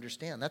listen and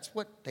understand. That's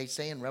what they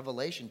say in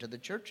Revelation to the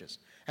churches.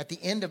 At the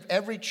end of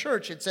every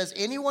church, it says,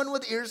 anyone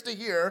with ears to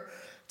hear,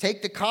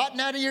 take the cotton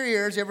out of your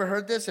ears, you ever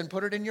heard this, and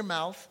put it in your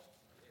mouth,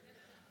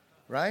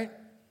 right?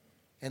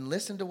 And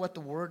listen to what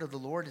the word of the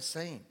Lord is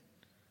saying.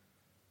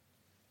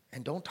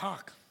 And don't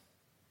talk.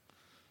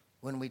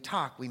 When we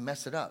talk, we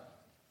mess it up.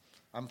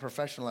 I'm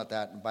professional at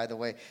that. And by the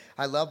way,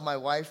 I love my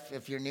wife.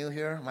 If you're new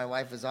here, my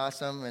wife is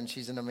awesome, and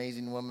she's an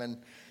amazing woman,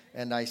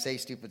 and I say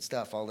stupid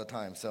stuff all the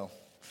time. So,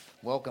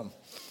 welcome.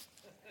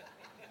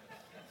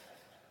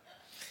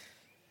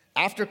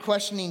 After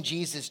questioning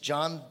Jesus,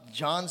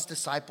 John's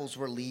disciples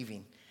were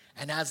leaving.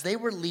 And as they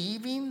were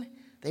leaving,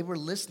 they were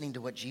listening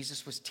to what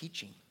Jesus was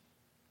teaching.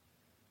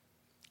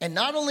 And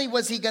not only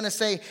was he going to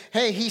say,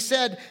 hey, he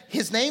said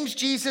his name's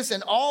Jesus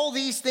and all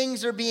these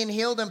things are being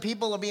healed and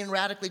people are being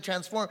radically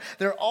transformed.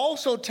 They're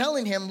also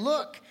telling him,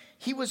 look,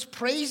 he was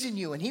praising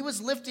you and he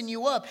was lifting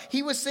you up.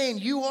 He was saying,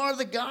 you are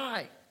the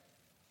guy.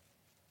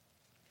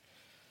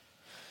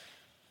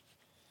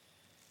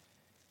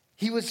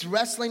 He was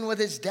wrestling with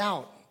his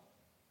doubt.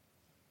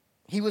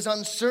 He was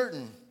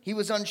uncertain. He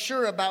was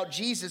unsure about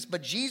Jesus,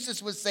 but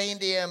Jesus was saying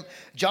to him,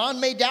 John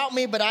may doubt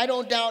me, but I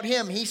don't doubt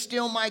him. He's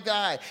still my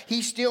guy.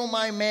 He's still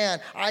my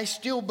man. I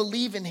still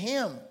believe in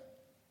him,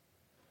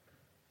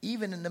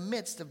 even in the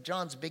midst of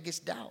John's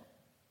biggest doubt.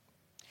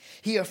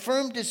 He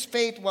affirmed his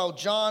faith while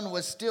John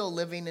was still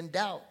living in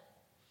doubt.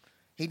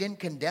 He didn't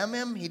condemn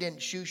him. He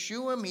didn't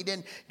shoo him. He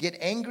didn't get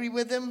angry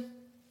with him.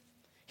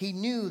 He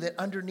knew that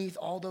underneath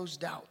all those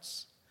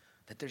doubts,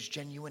 that there's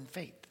genuine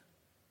faith.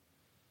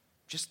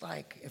 Just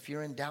like if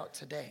you're in doubt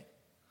today,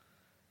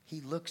 he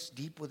looks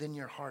deep within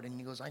your heart and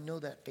he goes, I know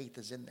that faith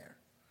is in there.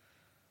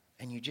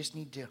 And you just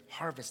need to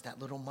harvest that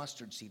little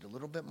mustard seed a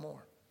little bit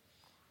more.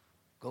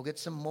 Go get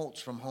some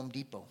mulch from Home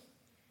Depot.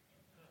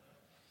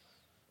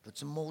 Put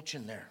some mulch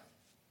in there.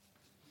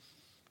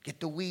 Get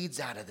the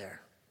weeds out of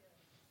there.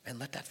 And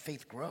let that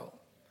faith grow.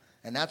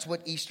 And that's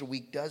what Easter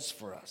week does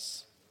for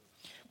us.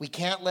 We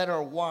can't let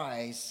our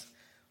whys,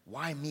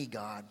 why me,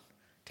 God,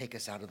 take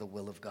us out of the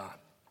will of God.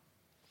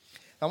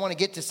 I want to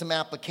get to some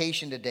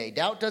application today.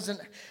 Doubt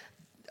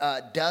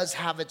does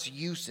have its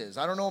uses.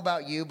 I don't know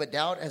about you, but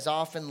doubt has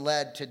often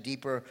led to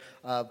deeper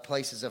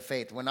places of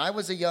faith. When I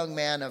was a young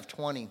man of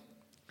 20,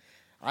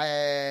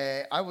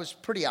 I was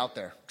pretty out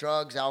there.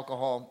 Drugs,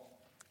 alcohol,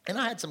 and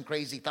I had some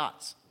crazy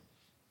thoughts.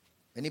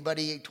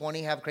 Anybody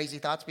 20 have crazy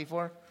thoughts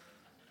before?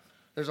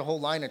 There's a whole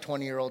line of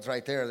 20-year-olds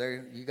right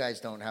there. You guys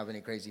don't have any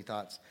crazy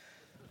thoughts.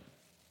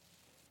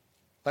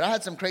 But I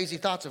had some crazy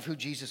thoughts of who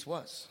Jesus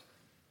was.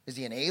 Is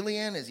he an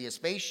alien? Is he a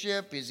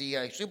spaceship? Is he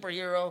a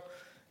superhero?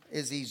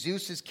 Is he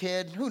Zeus's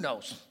kid? Who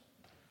knows?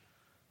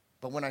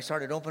 But when I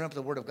started opening up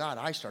the Word of God,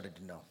 I started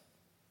to know.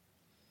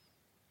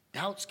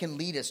 Doubts can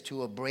lead us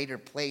to a greater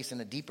place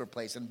and a deeper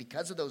place. And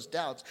because of those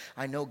doubts,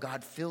 I know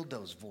God filled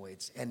those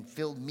voids and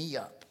filled me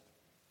up.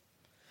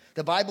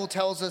 The Bible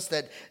tells us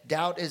that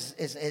doubt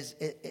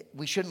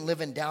we shouldn't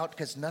live in doubt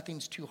because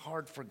nothing's too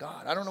hard for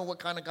God. I don't know what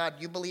kind of God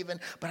you believe in,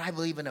 but I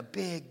believe in a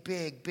big,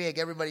 big, big,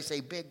 everybody say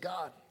big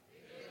God.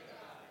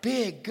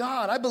 Big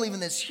God. I believe in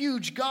this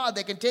huge God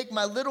that can take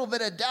my little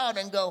bit of doubt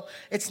and go,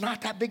 it's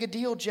not that big a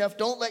deal, Jeff.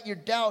 Don't let your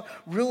doubt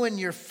ruin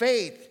your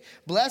faith.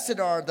 Blessed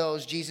are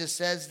those, Jesus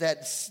says,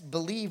 that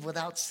believe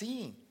without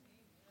seeing.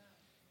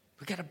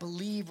 We've got to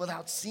believe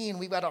without seeing.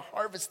 We've got to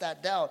harvest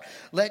that doubt.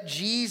 Let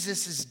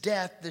Jesus'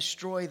 death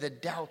destroy the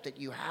doubt that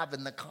you have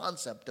in the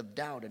concept of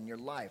doubt in your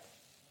life.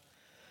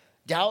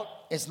 Doubt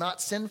is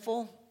not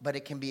sinful, but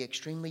it can be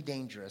extremely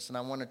dangerous. And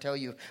I want to tell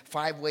you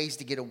 5 ways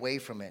to get away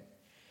from it.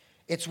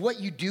 It's what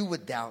you do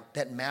with doubt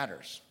that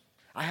matters.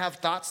 I have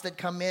thoughts that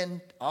come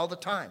in all the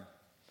time.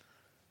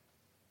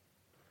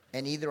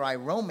 And either I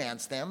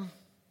romance them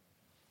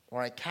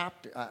or I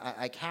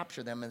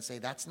capture them and say,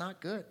 that's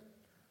not good.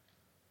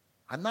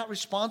 I'm not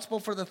responsible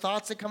for the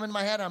thoughts that come in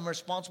my head. I'm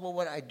responsible for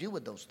what I do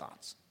with those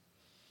thoughts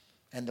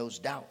and those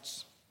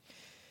doubts.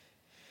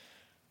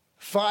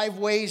 5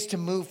 ways to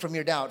move from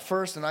your doubt.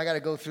 First, and I got to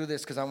go through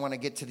this because I want to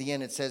get to the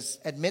end. It says,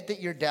 admit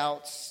your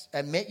doubts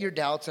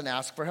and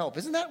ask for help.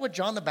 Isn't that what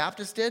John the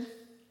Baptist did?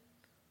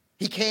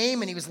 He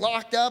came and he was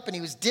locked up and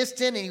he was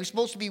distant and he was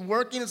supposed to be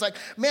working. It's like,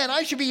 man,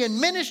 I should be in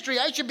ministry.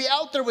 I should be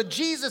out there with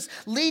Jesus,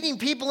 leading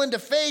people into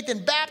faith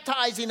and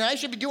baptizing. And I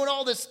should be doing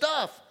all this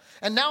stuff.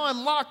 And now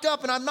I'm locked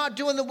up and I'm not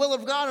doing the will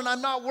of God and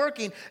I'm not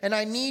working. And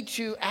I need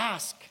to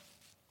ask.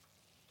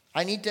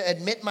 I need to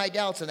admit my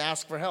doubts and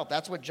ask for help.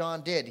 That's what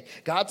John did.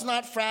 God's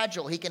not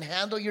fragile. He can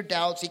handle your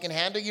doubts. He can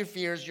handle your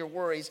fears, your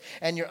worries,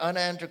 and your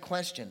unanswered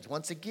questions.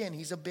 Once again,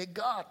 he's a big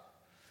God.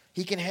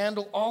 He can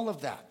handle all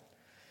of that.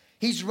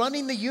 He's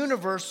running the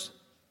universe,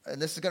 and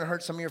this is going to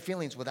hurt some of your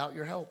feelings, without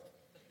your help.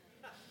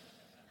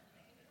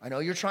 I know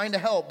you're trying to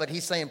help, but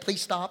he's saying,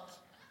 please stop.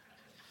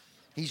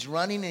 He's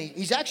running, and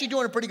he's actually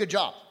doing a pretty good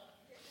job.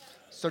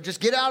 So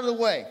just get out of the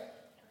way.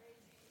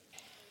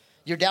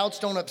 Your doubts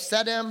don't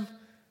upset him.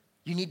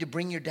 You need to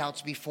bring your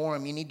doubts before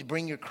him. You need to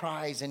bring your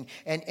cries and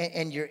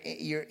your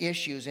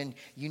issues, and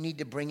you need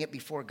to bring it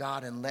before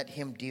God and let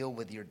him deal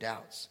with your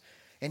doubts.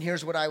 And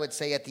here's what I would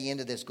say at the end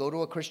of this. Go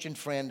to a Christian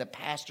friend, a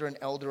pastor, an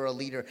elder, a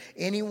leader,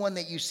 anyone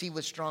that you see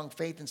with strong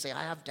faith and say,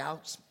 I have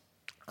doubts.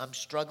 I'm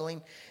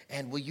struggling,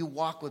 and will you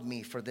walk with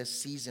me for this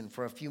season,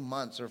 for a few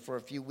months or for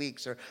a few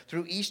weeks or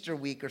through Easter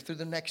week or through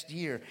the next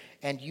year?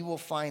 And you will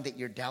find that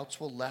your doubts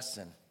will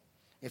lessen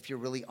if you're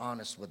really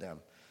honest with them.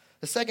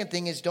 The second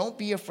thing is, don't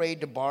be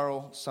afraid to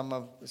borrow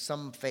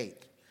some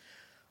faith.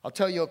 I'll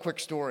tell you a quick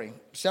story.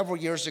 Several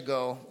years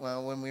ago,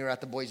 when we were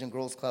at the Boys and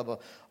Girls Club, a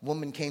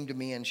woman came to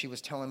me and she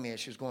was telling me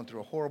she was going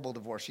through a horrible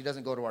divorce. She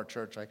doesn't go to our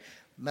church. I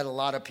met a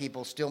lot of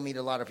people, still meet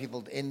a lot of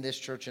people in this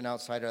church and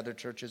outside other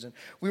churches. And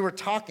we were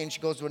talking. She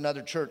goes to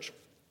another church.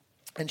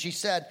 And she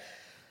said,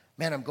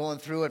 man, I'm going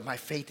through it. My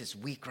faith is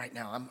weak right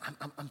now.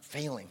 I'm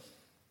failing.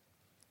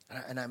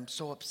 And I'm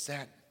so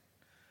upset.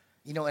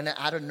 You know, and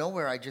out of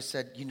nowhere, I just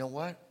said, you know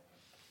what?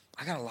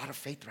 I got a lot of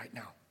faith right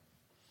now.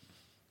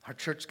 Our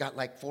church got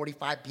like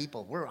 45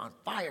 people. We're on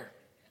fire.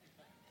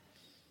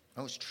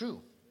 That was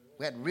true.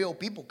 We had real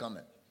people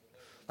coming,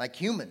 like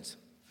humans.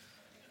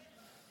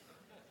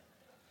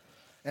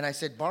 And I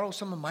said, borrow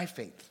some of my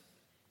faith.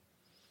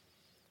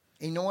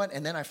 And you know what?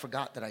 And then I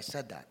forgot that I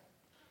said that.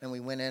 And we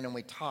went in and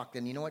we talked.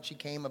 And you know what? She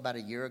came about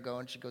a year ago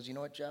and she goes, you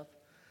know what, Jeff?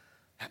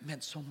 That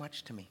meant so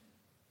much to me.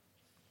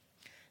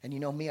 And you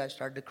know me, I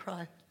started to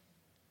cry.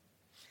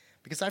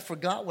 Because I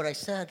forgot what I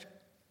said.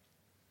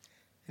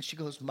 And she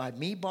goes, by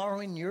me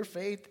borrowing your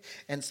faith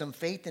and some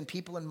faith in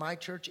people in my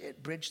church,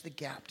 it bridged the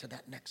gap to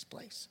that next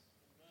place.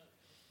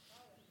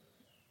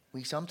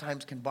 We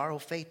sometimes can borrow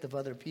faith of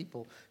other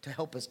people to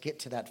help us get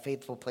to that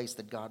faithful place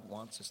that God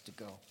wants us to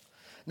go.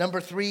 Number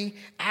 3,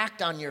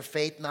 act on your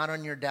faith, not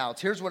on your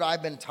doubts. Here's what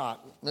I've been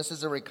taught. This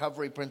is a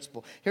recovery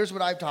principle. Here's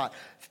what I've taught.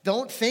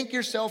 Don't think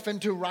yourself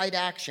into right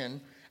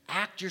action.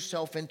 Act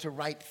yourself into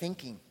right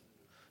thinking.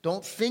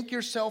 Don't think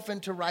yourself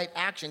into right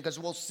action, because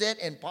we'll sit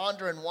and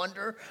ponder and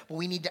wonder, but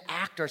we need to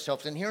act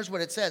ourselves. And here's what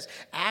it says.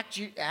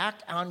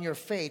 Act on your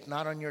faith,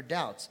 not on your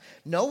doubts.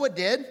 Noah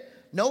did.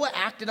 Noah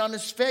acted on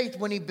his faith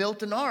when he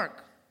built an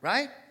ark,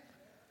 right?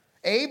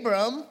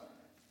 Abram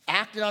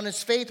acted on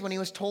his faith when he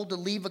was told to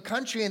leave a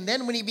country. And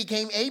then when he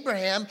became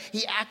Abraham,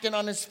 he acted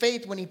on his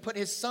faith when he put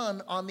his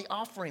son on the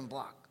offering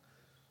block,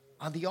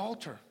 on the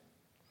altar.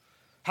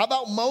 How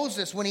about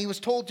Moses when he was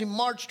told to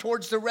march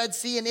towards the Red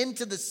Sea and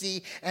into the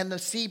sea, and the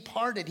sea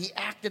parted? He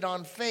acted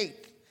on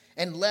faith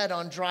and led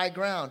on dry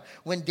ground.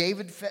 When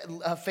David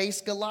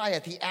faced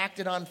Goliath, he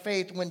acted on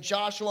faith. When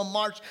Joshua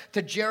marched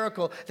to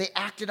Jericho, they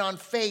acted on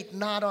faith,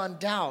 not on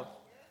doubt.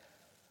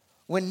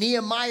 When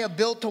Nehemiah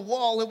built a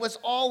wall, it was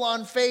all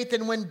on faith.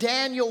 And when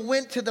Daniel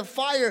went to the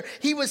fire,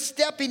 he was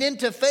stepping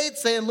into faith,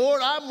 saying,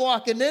 Lord, I'm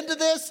walking into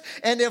this.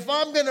 And if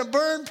I'm going to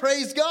burn,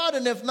 praise God.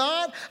 And if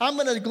not, I'm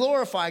going to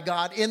glorify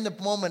God in the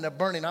moment of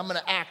burning. I'm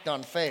going to act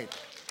on faith.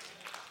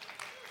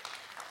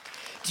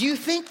 Do you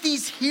think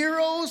these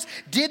heroes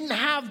didn't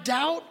have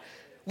doubt?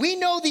 We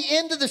know the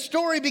end of the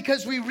story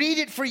because we read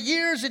it for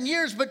years and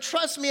years. But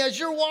trust me, as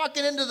you're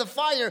walking into the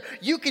fire,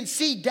 you can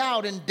see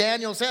doubt in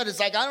Daniel's head. It's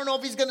like, I don't know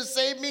if he's going to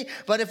save me,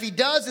 but if he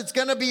does, it's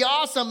going to be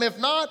awesome. If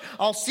not,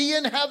 I'll see you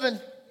in heaven.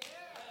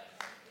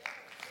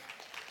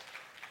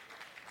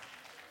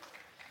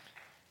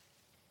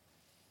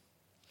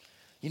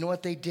 You know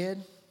what they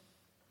did?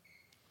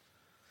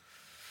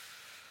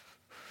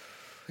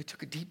 They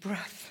took a deep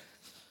breath.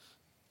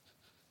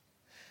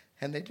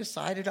 And they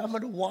decided, I'm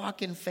going to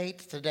walk in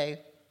faith today.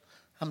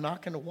 I'm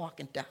not going to walk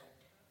in doubt.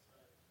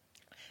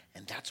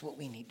 And that's what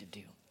we need to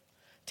do.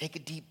 Take a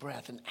deep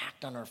breath and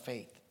act on our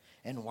faith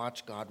and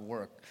watch God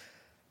work.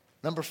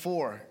 Number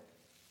 4,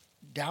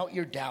 doubt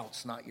your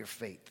doubts, not your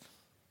faith.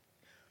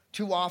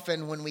 Too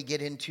often when we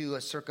get into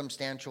a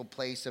circumstantial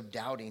place of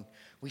doubting,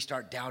 we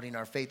start doubting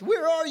our faith.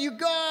 Where are you,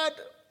 God?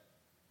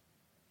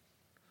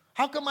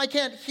 How come I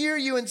can't hear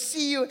you and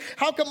see you?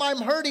 How come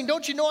I'm hurting?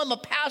 Don't you know I'm a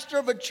pastor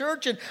of a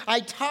church and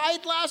I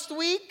tithed last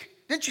week?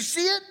 Didn't you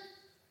see it?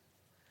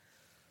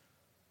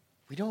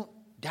 We don't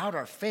doubt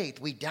our faith.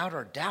 We doubt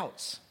our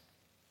doubts.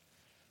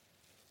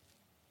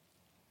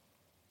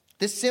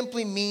 This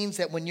simply means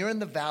that when you're in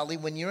the valley,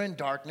 when you're in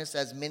darkness,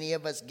 as many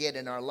of us get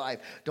in our life,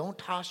 don't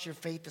toss your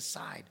faith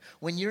aside.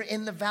 When you're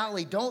in the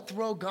valley, don't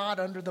throw God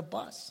under the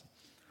bus.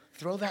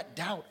 Throw that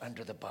doubt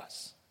under the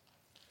bus.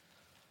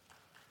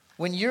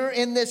 When you're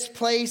in this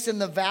place in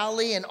the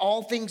valley and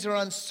all things are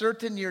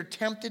uncertain, you're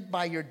tempted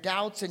by your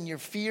doubts and your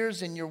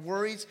fears and your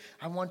worries,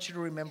 I want you to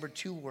remember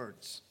 2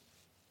 words.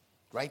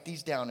 Write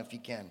these down if you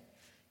can.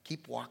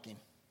 Keep walking.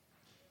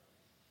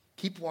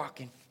 Keep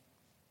walking.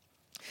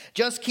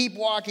 Just keep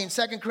walking.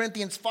 2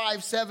 Corinthians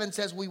 5:7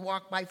 says we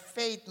walk by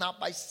faith,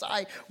 not by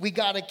sight. We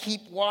got to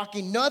keep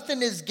walking.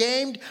 Nothing is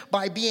gained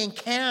by being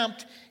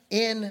camped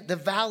in the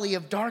valley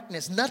of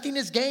darkness. Nothing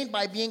is gained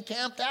by being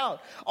camped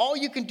out. All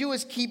you can do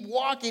is keep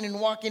walking and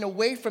walking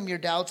away from your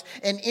doubts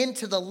and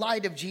into the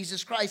light of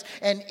Jesus Christ.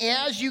 And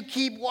as you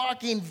keep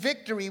walking,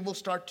 victory will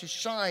start to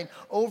shine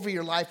over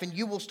your life and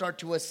you will start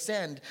to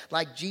ascend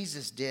like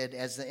Jesus did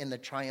in the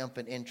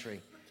triumphant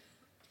entry.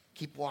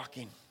 Keep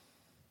walking.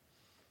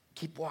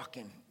 Keep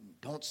walking.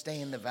 Don't stay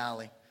in the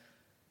valley.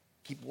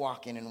 Keep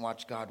walking and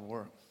watch God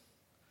work.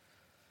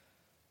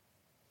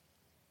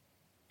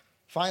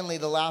 Finally,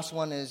 the last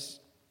one is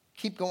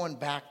keep going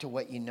back to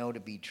what you know to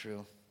be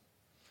true.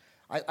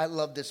 I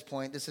love this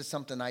point. This is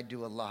something I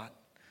do a lot.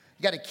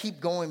 You got to keep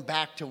going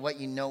back to what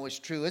you know is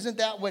true. Isn't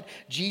that what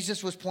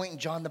Jesus was pointing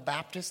John the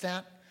Baptist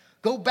at?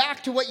 Go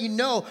back to what you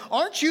know.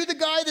 Aren't you the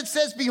guy that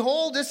says,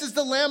 behold, this is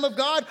the Lamb of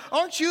God?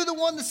 Aren't you the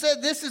one that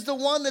said, this is the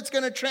one that's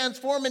going to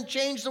transform and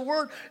change the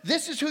world?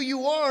 This is who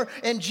you are.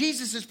 And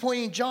Jesus is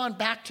pointing John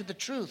back to the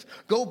truth.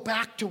 Go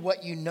back to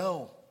what you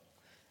know.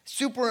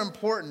 Super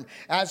important.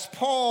 As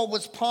Paul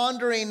was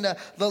pondering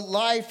the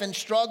life and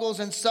struggles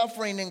and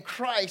suffering in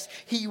Christ,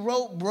 he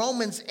wrote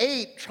Romans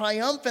 8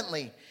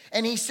 triumphantly.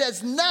 And he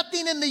says,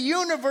 nothing in the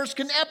universe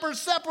can ever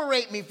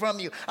separate me from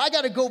you. I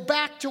got to go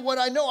back to what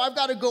I know. I've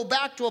got to go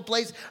back to a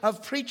place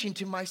of preaching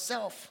to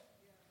myself.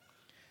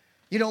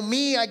 You know,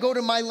 me, I go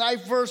to my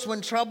life verse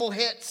when trouble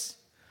hits.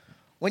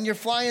 When you're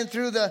flying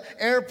through the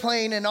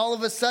airplane and all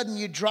of a sudden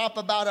you drop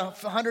about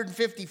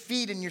 150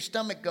 feet and your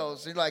stomach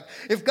goes. You're like,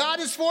 if God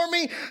is for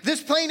me,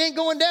 this plane ain't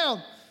going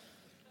down.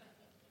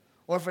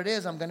 Or if it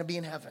is, I'm going to be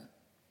in heaven.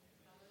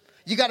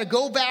 You got to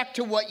go back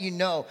to what you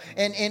know.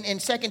 And in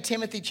 2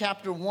 Timothy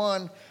chapter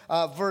 1,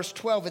 verse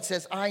 12, it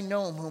says, I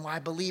know whom I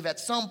believe. At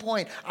some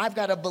point, I've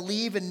got to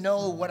believe and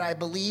know what I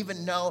believe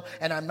and know,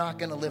 and I'm not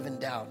going to live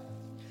in doubt.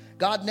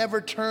 God never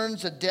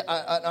turns an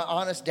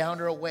honest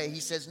doubter away.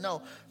 He says,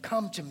 no,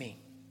 come to me.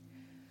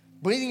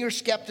 Bring your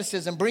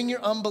skepticism, bring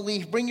your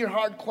unbelief, bring your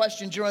hard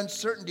questions, your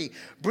uncertainty.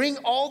 Bring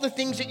all the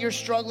things that you're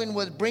struggling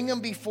with, bring them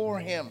before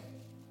him.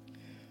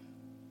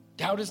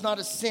 Doubt is not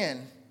a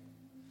sin,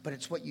 but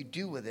it's what you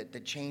do with it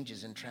that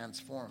changes and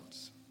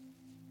transforms.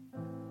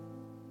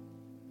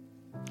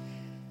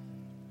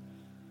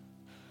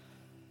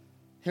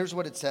 Here's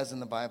what it says in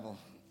the Bible.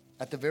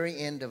 At the very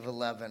end of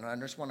 11, I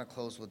just want to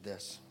close with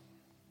this.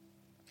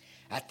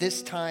 At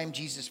this time,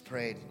 Jesus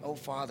prayed, O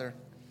Father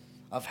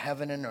of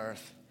heaven and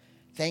earth,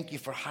 thank you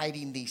for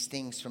hiding these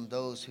things from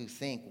those who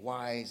think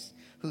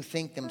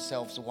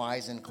themselves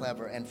wise and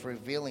clever, and for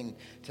revealing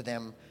to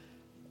them,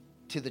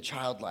 to the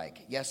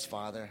childlike. Yes,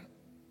 Father,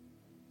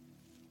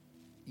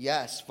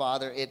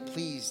 it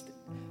pleased,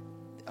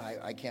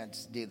 I can't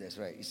do this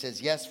right. He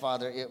says, yes,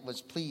 Father, it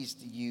was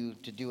pleased you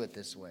to do it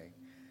this way.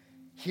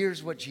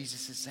 Here's what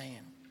Jesus is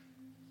saying.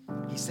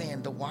 He's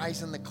saying the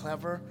wise and the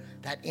clever,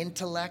 that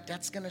intellect,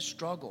 that's going to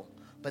struggle.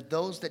 But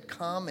those that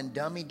come and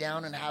dummy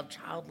down and have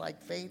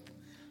childlike faith,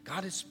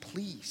 God is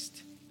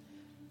pleased.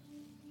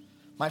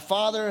 My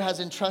Father has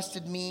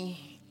entrusted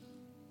me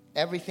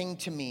everything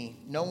to me.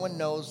 No one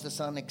knows the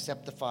Son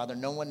except the Father.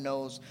 No one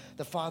knows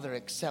the Father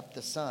except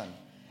the Son,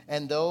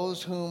 and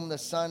those whom the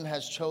Son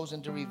has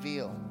chosen to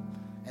reveal.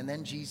 And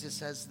then Jesus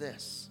says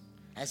this,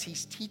 as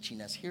he's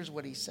teaching us, here's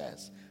what he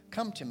says.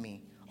 Come to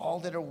me, all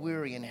that are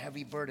weary and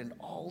heavy burdened,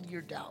 all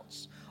your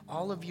doubts,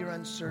 all of your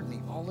uncertainty,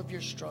 all of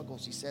your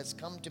struggles. He says,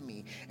 come to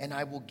me and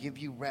I will give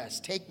you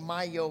rest. Take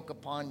my yoke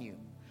upon you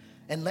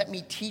and let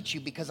me teach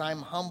you, because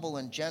I'm humble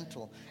and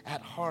gentle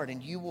at heart,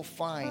 and you will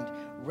find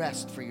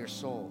rest for your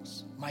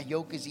souls. My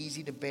yoke is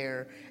easy to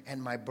bear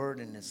and my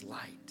burden is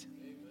light.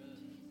 Amen.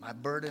 My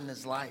burden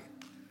is light.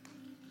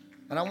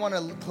 And I want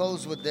to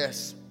close with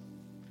this.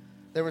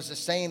 There was a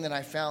saying that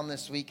I found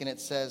this week, and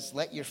it says,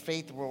 let your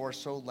faith roar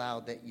so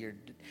loud that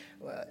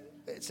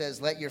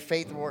let your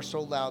faith roar so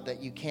loud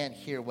that you can't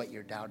hear what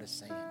your doubt is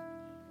saying.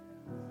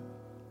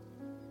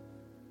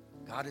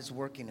 God is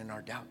working in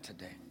our doubt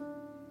today.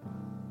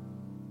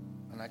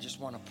 And I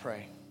just want to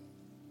pray.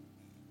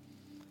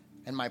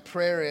 And my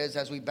prayer is,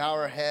 as we bow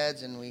our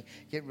heads and we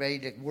get ready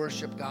to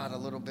worship God a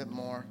little bit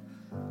more,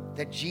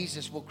 that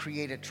Jesus will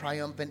create a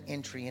triumphant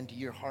entry into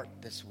your heart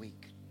this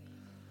week.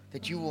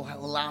 That you will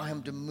allow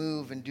him to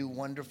move and do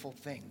wonderful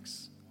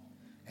things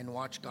and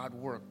watch God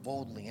work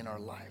boldly in our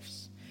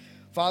lives.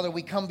 Father,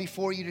 we come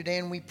before you today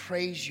and we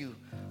praise you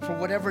for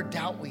whatever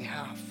doubt we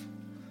have.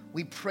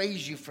 We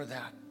praise you for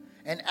that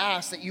and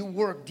ask that you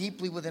work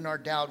deeply within our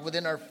doubt,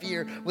 within our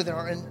fear, within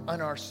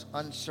our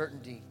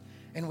uncertainty.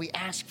 And we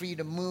ask for you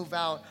to move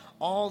out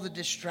all the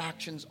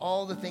distractions,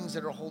 all the things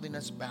that are holding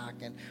us back.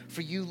 And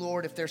for you,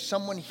 Lord, if there's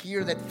someone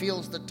here that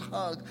feels the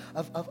tug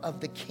of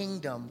the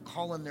kingdom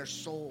calling their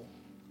soul,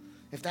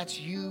 if that's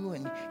you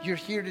and you're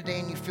here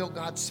today and you feel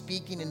God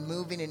speaking and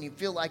moving and you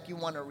feel like you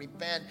want to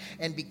repent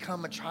and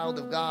become a child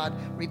of God,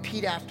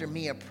 repeat after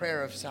me a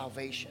prayer of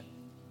salvation.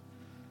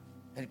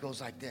 And it goes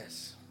like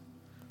this.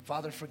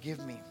 Father,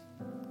 forgive me.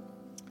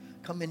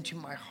 Come into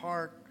my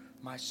heart,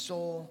 my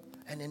soul,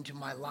 and into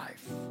my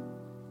life.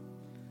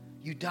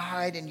 You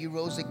died and you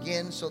rose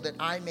again so that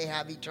I may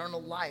have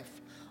eternal life,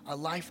 a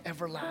life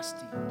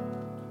everlasting.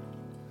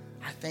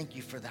 I thank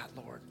you for that,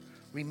 Lord.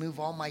 Remove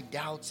all my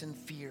doubts and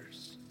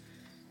fears.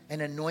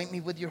 And anoint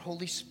me with your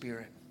Holy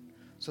Spirit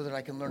so that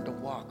I can learn to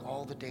walk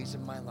all the days of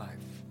my life.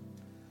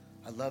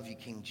 I love you,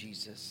 King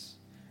Jesus.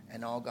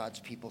 And all God's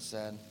people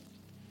said,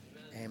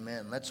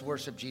 amen. Let's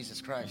worship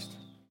Jesus Christ.